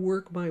could kind of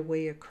work my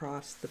way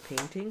across the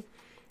painting,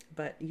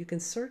 but you can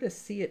sort of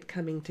see it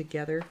coming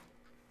together.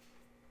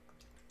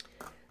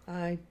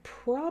 I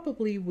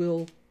probably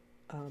will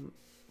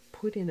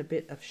put in a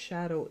bit of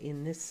shadow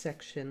in this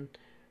section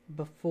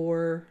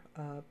before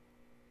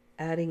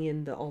adding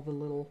in all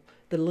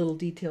the little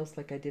details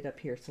like I did up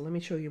here. So let me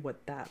show you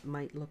what that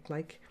might look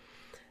like.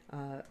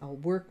 I'll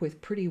work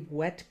with pretty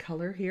wet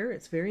color here.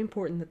 It's very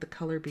important that the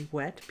color be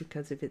wet,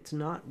 because if it's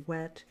not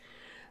wet,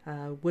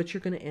 what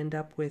you're going to end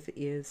up with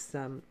is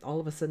all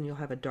of a sudden you'll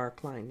have a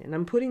dark line. And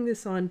I'm putting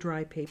this on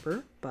dry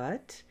paper,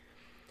 but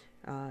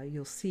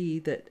you'll see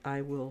that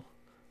I will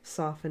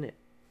soften it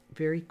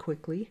very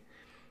quickly.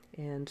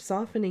 And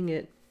softening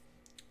it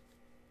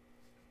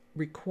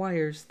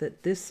requires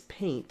that this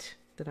paint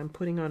that I'm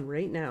putting on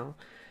right now,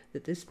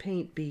 that this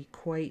paint be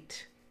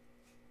quite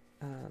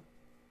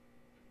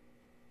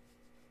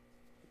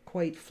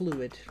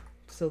fluid,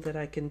 so that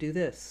I can do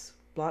this,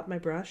 blot my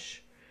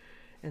brush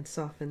and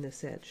soften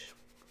this edge.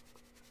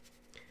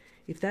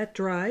 If that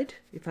dried,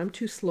 if I'm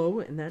too slow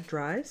and that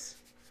dries,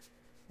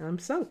 I'm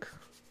sunk,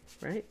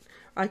 right?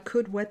 I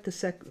could wet the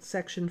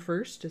section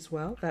first as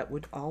well. That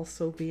would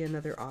also be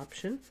another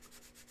option.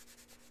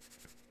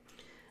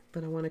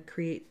 But I want to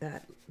create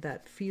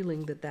that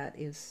feeling that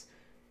is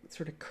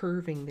sort of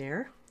curving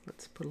there.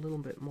 Let's put a little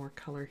bit more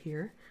color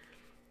here.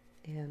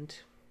 And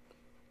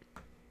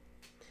it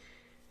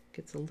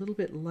gets a little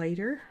bit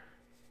lighter.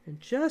 And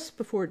just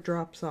before it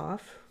drops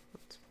off,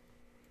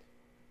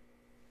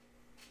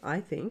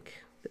 I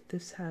think that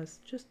this has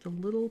just a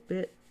little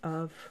bit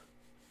of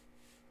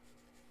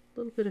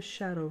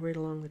shadow right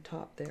along the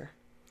top there.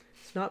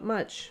 It's not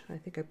much. I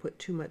think I put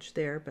too much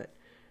there, but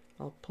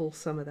I'll pull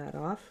some of that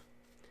off,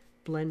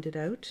 blend it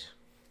out.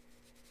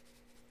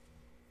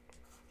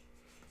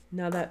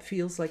 Now that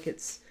feels like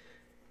it's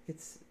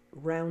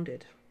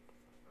rounded.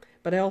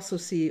 But I also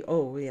see,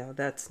 oh yeah,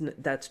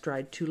 that's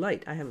dried too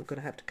light. I'm going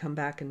to have to come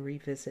back and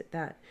revisit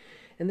that.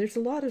 And there's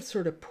a lot of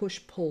sort of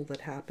push-pull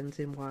that happens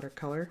in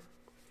watercolor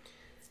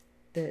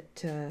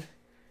that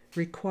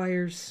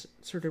requires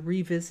sort of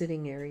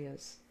revisiting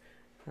areas.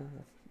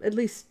 At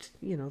least,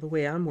 you know, the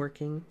way I'm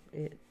working,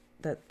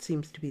 that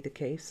seems to be the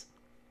case.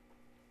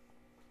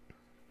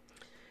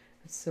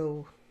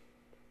 So,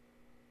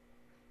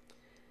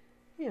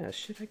 yeah,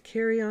 should I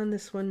carry on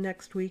this one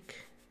next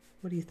week?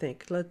 What do you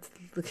think?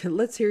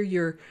 Let's hear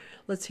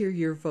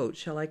your vote.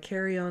 Shall I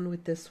carry on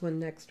with this one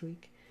next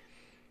week?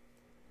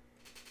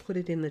 Put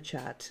it in the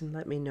chat and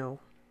let me know.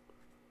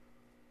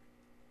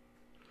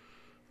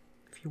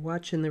 If you're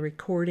watching the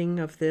recording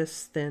of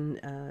this, then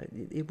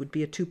it would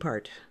be a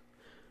two-part.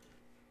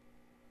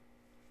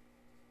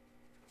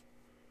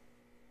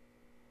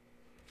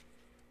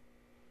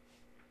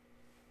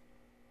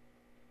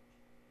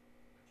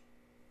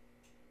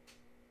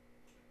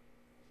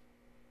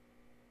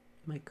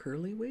 My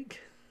curly wig?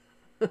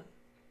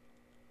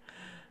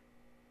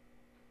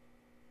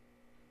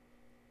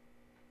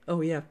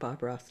 Oh yeah,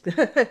 Bob Ross.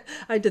 I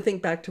had to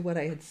think back to what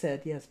I had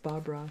said. Yes,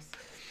 Bob Ross.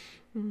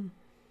 You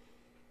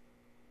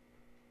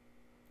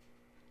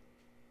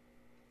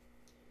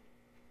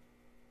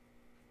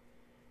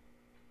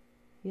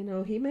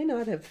know, he may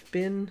not have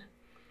been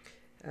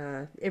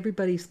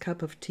everybody's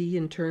cup of tea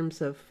in terms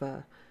of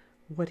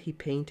what he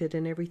painted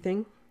and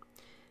everything.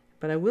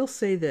 But I will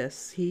say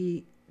this,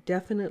 he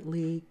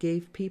definitely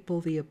gave people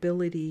the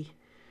ability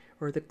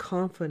or the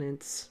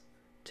confidence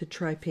to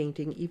try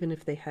painting, even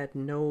if they had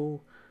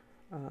no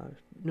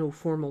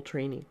formal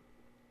training.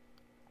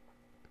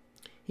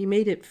 He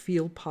made it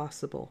feel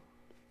possible.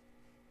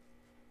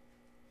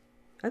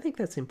 I think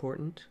that's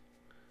important,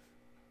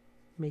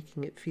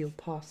 making it feel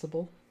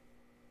possible.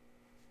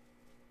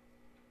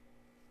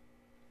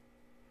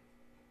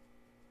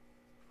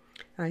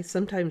 I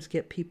sometimes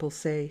get people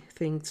say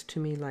things to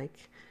me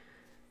like,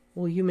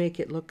 well, you make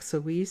it look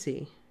so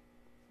easy,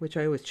 which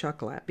I always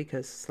chuckle at,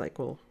 because it's like,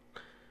 well,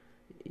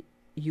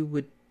 you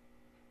would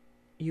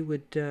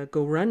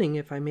go running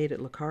if I made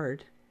it look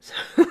hard.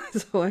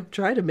 So I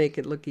try to make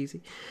it look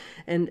easy.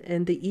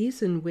 And the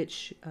ease in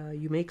which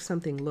you make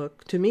something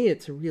look, to me,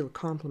 it's a real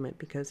compliment,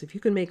 because if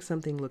you can make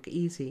something look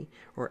easy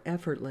or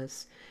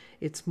effortless,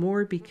 it's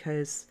more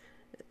because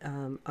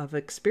of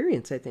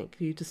experience, I think.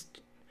 You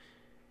just,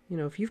 you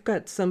know, if you've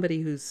got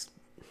somebody who's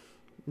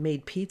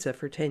made pizza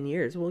for 10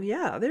 years, well,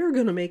 yeah, they're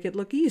going to make it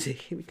look easy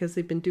because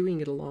they've been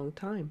doing it a long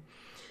time.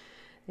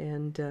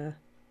 And,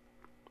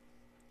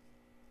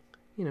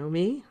 you know,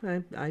 me,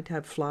 I'd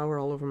have flour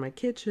all over my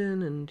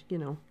kitchen and, you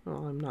know,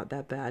 well, I'm not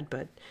that bad,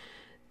 but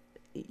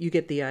you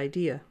get the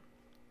idea.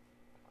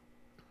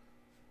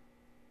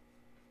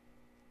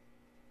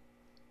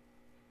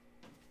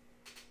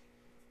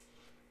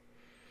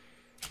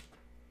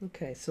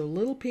 Okay, so a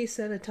little piece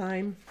at a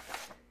time.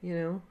 You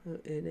know,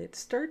 and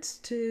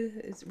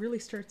it really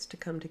starts to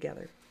come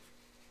together.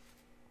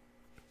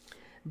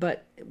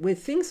 But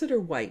with things that are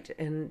white,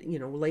 and, you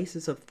know, lace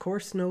is of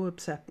course no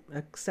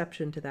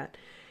exception to that,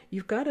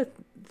 you've got to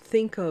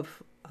think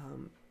of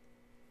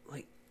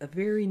like a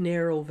very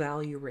narrow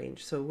value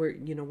range. So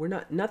we're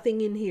not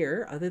nothing in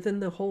here other than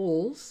the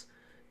holes,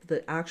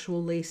 the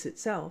actual lace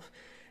itself.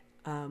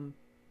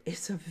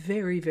 It's a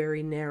very,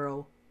 very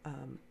narrow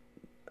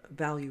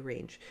value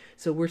range.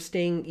 So we're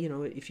staying,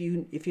 if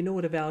you know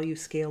what a value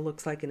scale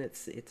looks like, and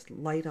it's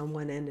light on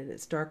one end and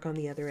it's dark on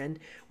the other end,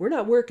 we're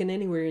not working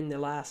anywhere in the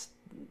last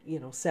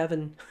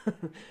 7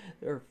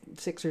 or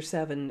 6 or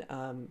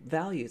 7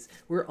 values.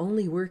 We're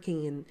only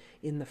working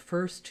in the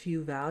first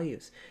few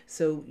values.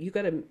 So you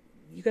got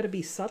to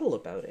be subtle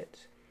about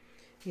it.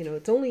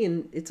 It's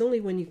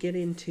only when you get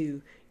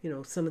into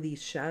some of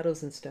these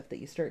shadows and stuff that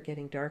you start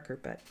getting darker.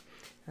 But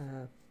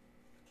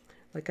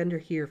like under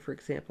here, for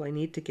example, I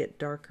need to get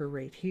darker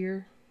right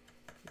here.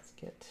 Let's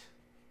get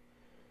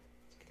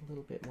a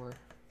little bit more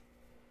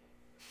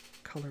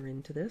color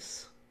into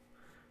this.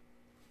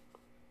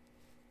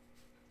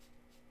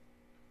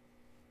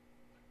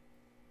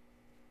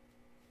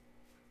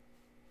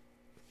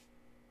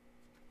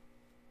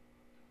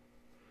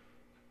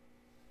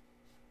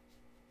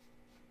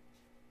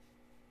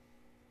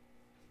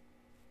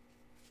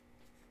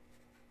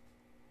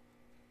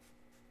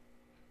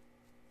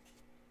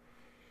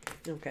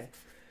 Okay,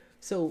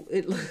 so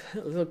it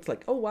looks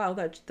like, oh wow,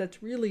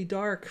 that's really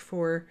dark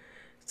for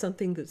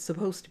something that's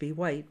supposed to be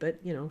white. But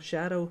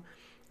shadow,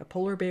 a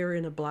polar bear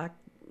in a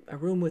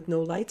room with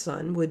no lights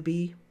on would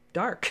be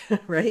dark,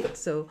 right?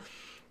 So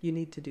you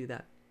need to do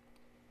that.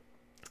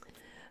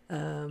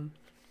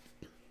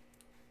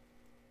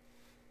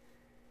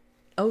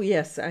 Oh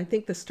yes, I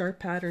think the star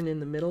pattern in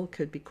the middle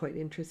could be quite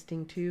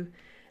interesting too.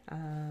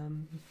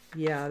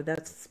 Yeah,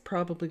 that's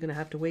probably going to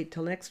have to wait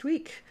till next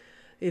week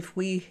if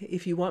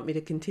you want me to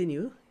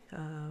continue.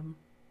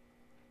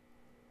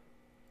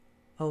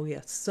 Oh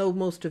yes, so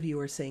most of you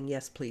are saying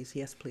yes please,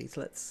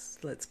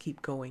 let's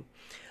keep going.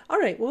 All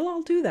right, well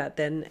I'll do that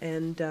then,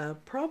 and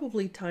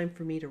probably time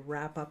for me to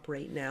wrap up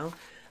right now.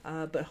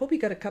 But hope you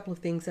got a couple of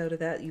things out of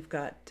that. You've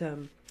got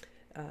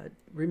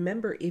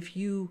remember, if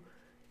you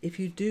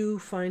do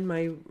find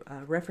my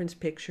reference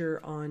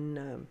picture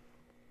on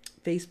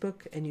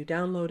Facebook and you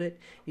download it,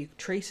 you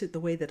trace it the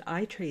way that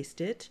I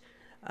traced it.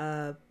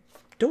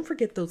 Don't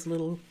forget those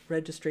little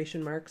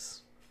registration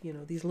marks,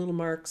 these little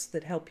marks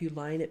that help you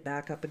line it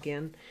back up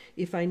again.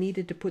 If I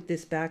needed to put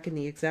this back in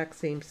the exact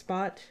same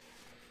spot,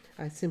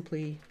 I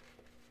simply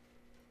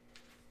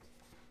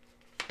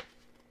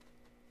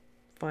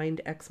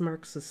find X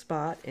marks the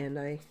spot and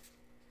I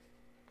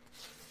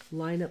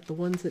line up the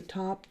ones at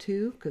top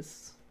too,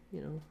 because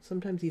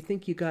sometimes you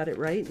think you got it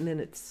right and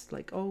then it's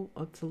like, oh,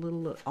 it's a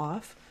little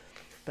off.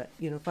 But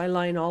if I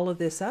line all of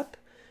this up,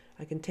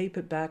 I can tape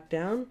it back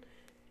down,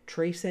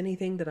 trace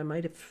anything that I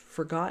might have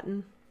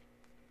forgotten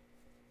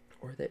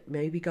or that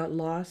maybe got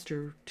lost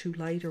or too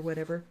light or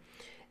whatever.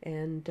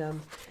 And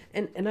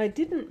I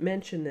didn't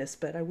mention this,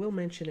 but I will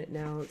mention it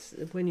now. It's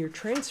when you're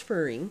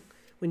transferring,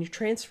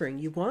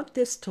 you want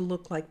this to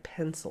look like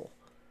pencil,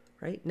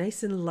 right?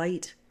 Nice and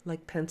light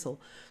like pencil.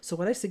 So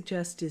what I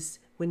suggest is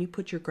when you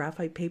put your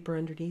graphite paper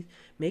underneath,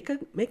 make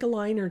a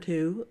line or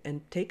two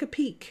and take a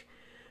peek.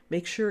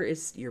 Make sure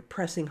you're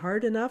pressing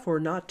hard enough or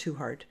not too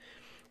hard,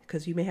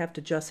 because you may have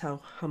to adjust how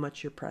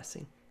much you're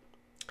pressing.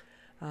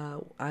 I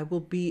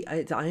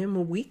am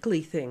a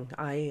weekly thing.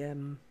 I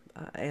am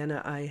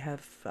Anna. I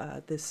have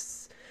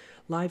this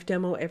live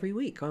demo every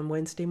week on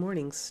Wednesday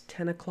mornings,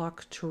 10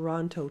 o'clock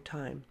Toronto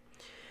time.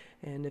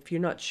 And if you're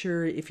not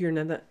sure, if you're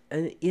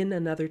in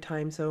another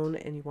time zone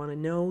and you want to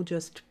know,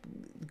 just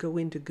go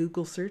into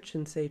Google search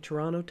and say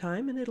Toronto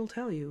time, and it'll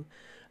tell you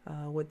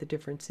what the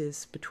difference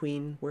is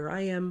between where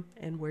I am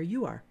and where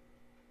you are.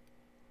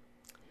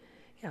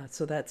 Yeah,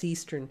 so that's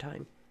Eastern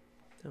time.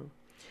 So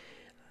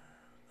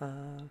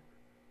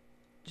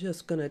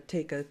just going to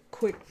take a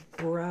quick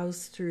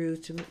browse through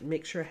to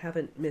make sure I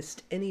haven't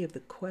missed any of the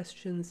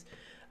questions.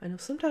 I know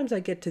sometimes I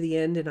get to the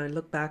end and I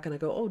look back and I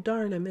go, oh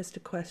darn, I missed a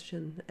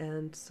question.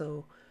 And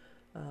so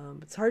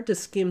it's hard to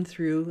skim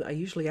through. I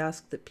usually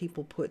ask that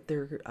people put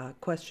their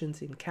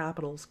questions in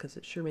capitals because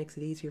it sure makes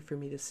it easier for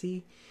me to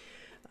see.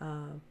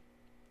 I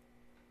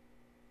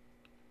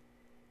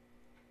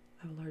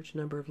have a large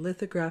number of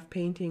lithograph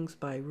paintings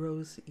by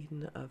Rose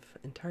Eden of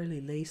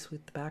entirely lace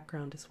with the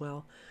background as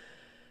well.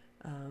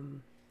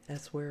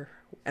 As where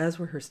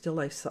her still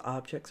life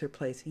objects are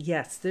placed.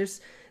 Yes,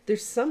 there's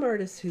some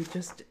artists who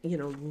just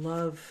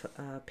love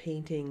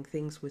painting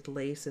things with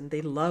lace, and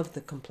they love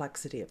the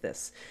complexity of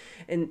this.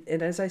 And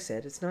as I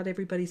said, it's not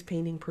everybody's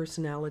painting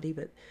personality,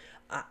 but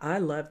I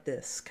love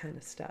this kind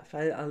of stuff.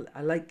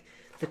 I like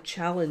the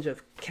challenge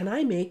of, can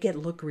I make it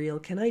look real?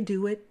 Can I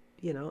do it?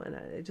 And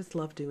I just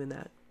love doing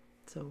that.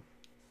 So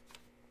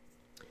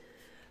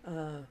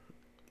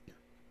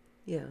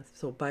yeah,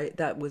 so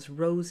that was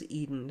Rose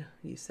Eden,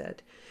 you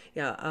said.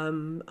 Yeah,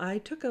 I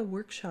took a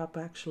workshop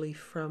actually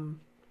from,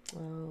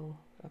 oh,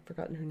 I've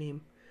forgotten her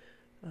name.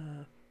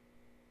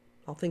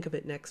 I'll think of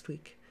it next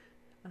week.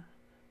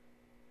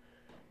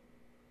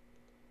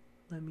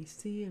 Let me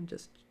see, I'm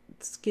just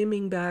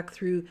skimming back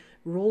through,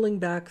 rolling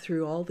back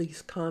through all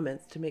these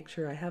comments to make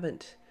sure I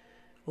haven't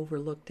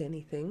overlooked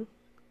anything.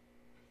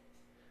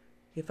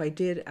 if I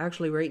did,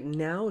 actually right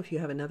now, if you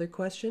have another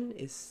question,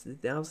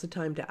 now's the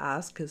time to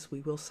ask, because we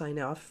will sign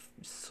off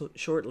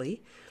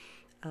shortly.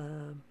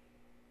 No,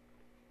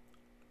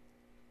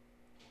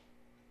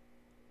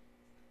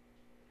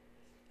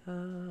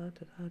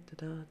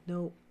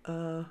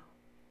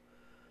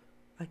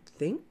 I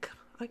think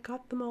I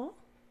got them all.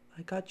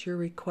 I got your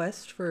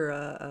request for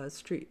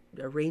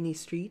a rainy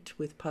street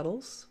with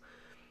puddles.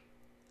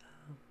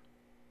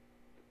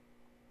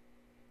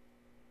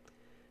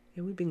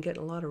 And we've been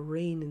getting a lot of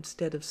rain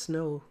instead of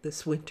snow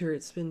this winter.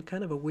 It's been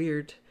kind of a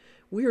weird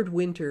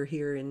winter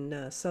here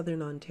in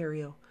southern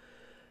Ontario.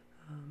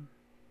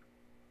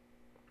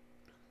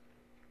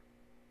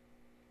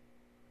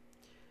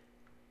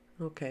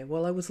 Okay,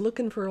 well, I was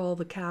looking for all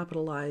the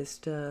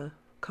capitalized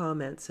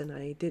comments, and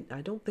I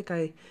don't think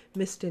I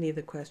missed any of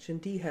the question.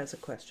 D has a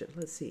question.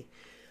 Let's see.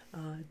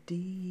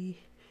 D,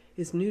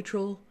 is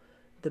neutral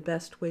the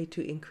best way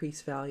to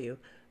increase value?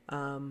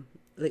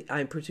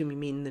 I presume you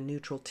mean the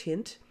neutral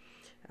tint.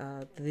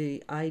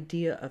 The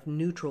idea of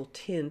neutral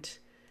tint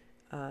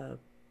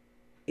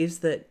is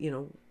that, you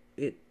know,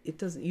 it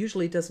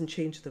doesn't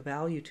change the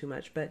value too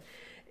much, but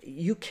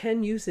you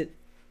can use it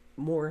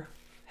more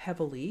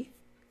heavily,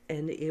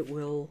 and it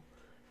will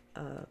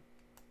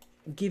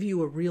give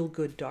you a real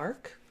good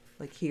dark.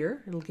 Like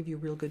here, it'll give you a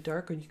real good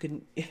dark, or you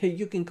can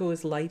you can go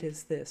as light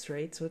as this,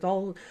 right? So it's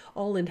all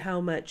in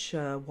how much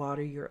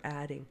water you're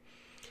adding.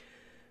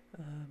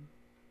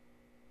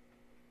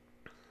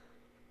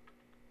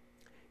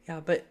 Yeah,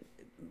 but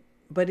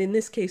in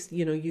this case,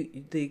 you know,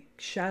 the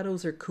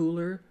shadows are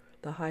cooler,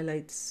 the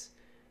highlights.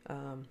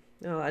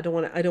 No, I don't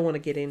want to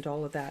get into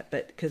all of that,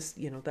 but because,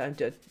 you know,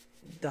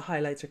 the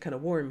highlights are kind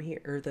of warm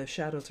here, or the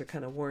shadows are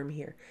kind of warm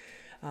here.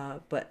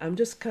 But I'm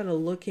just kind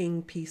of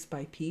looking piece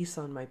by piece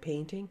on my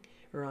painting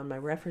or on my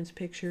reference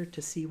picture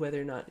to see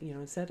whether or not, you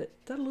know, is that a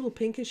little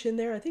pinkish in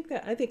there? I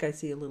think I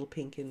see a little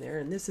pink in there,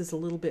 and this is a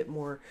little bit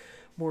more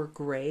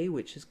gray,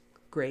 which is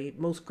great.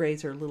 Most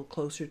grays are a little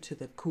closer to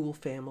the cool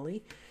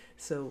family.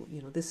 So,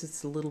 you know, this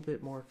is a little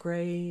bit more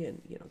gray,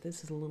 and, you know,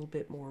 this is a little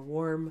bit more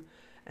warm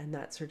and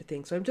that sort of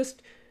thing. So I'm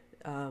just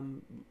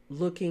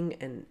looking,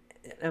 and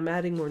I'm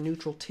adding more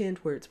neutral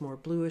tint where it's more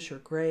bluish or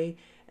gray,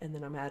 and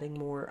then I'm adding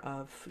more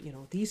of, you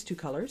know, these two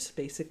colors,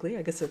 basically.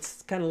 I guess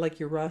it's kind of like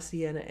your raw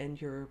sienna and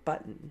your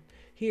button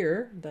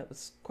here. That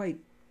was quite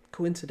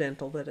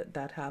coincidental that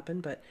that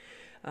happened, but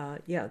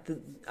yeah,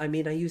 I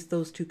mean, I used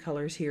those two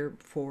colors here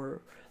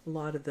for a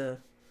lot of the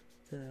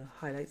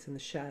highlights and the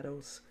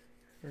shadows,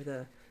 or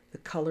the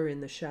color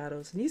in the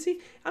shadows. And you see,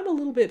 I'm a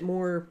little bit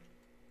more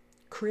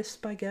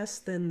crisp, I guess,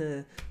 than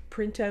the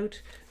printout.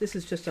 This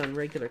is just on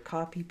regular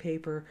copy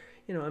paper.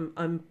 You know,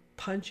 I'm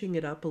punching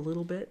it up a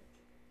little bit,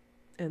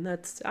 and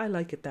I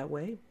like it that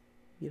way.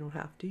 You don't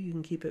have to. You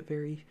can keep it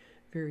very,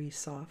 very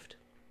soft.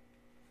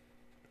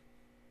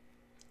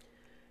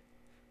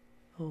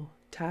 Oh,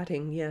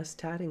 tatting. Yes,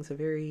 tatting's a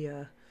very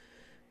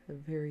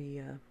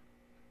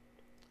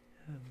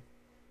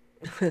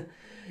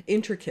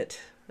intricate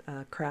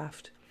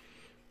craft.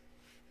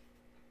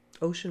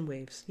 Ocean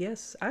waves.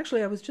 Yes,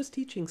 actually, I was just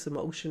teaching some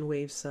ocean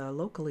waves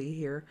locally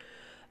here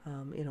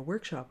in a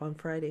workshop on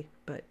Friday.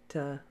 But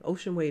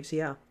ocean waves,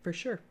 yeah, for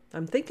sure.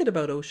 I'm thinking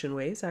about ocean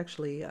waves,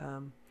 actually.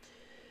 I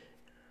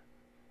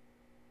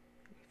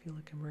feel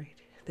like I'm right.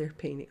 They're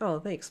painting.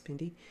 Oh, thanks,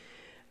 Pindy.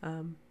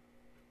 All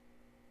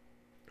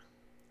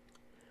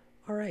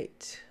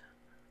right.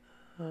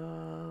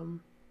 I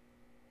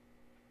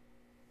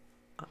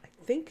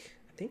think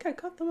I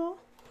got them all.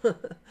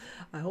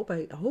 I hope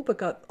I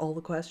got all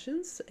the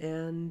questions,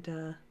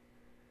 and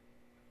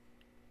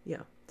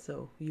yeah,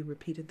 so you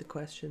repeated the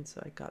question,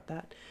 so I got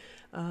that.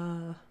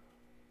 All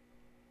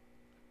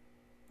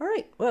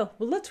right, well,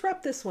 let's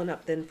wrap this one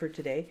up then for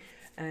today,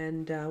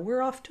 and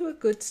we're off to a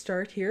good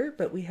start here,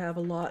 but we have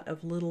a lot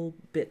of little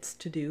bits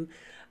to do.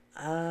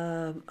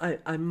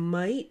 I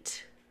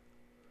might,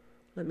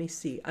 let me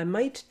see, I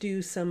might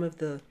do some of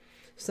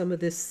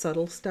this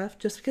subtle stuff,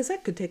 just because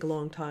that could take a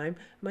long time.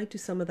 I might do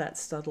some of that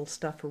subtle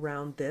stuff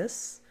around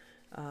this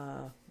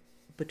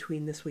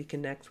between this week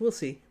and next. We'll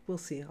see.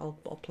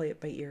 I'll play it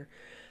by ear.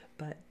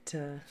 But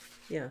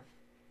yeah.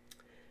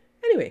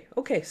 Anyway,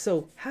 okay,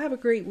 so have a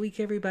great week,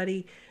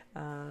 everybody.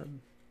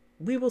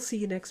 We will see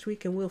you next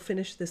week, and we'll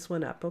finish this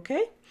one up,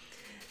 okay?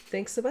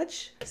 Thanks so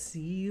much. See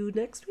you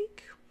next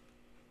week.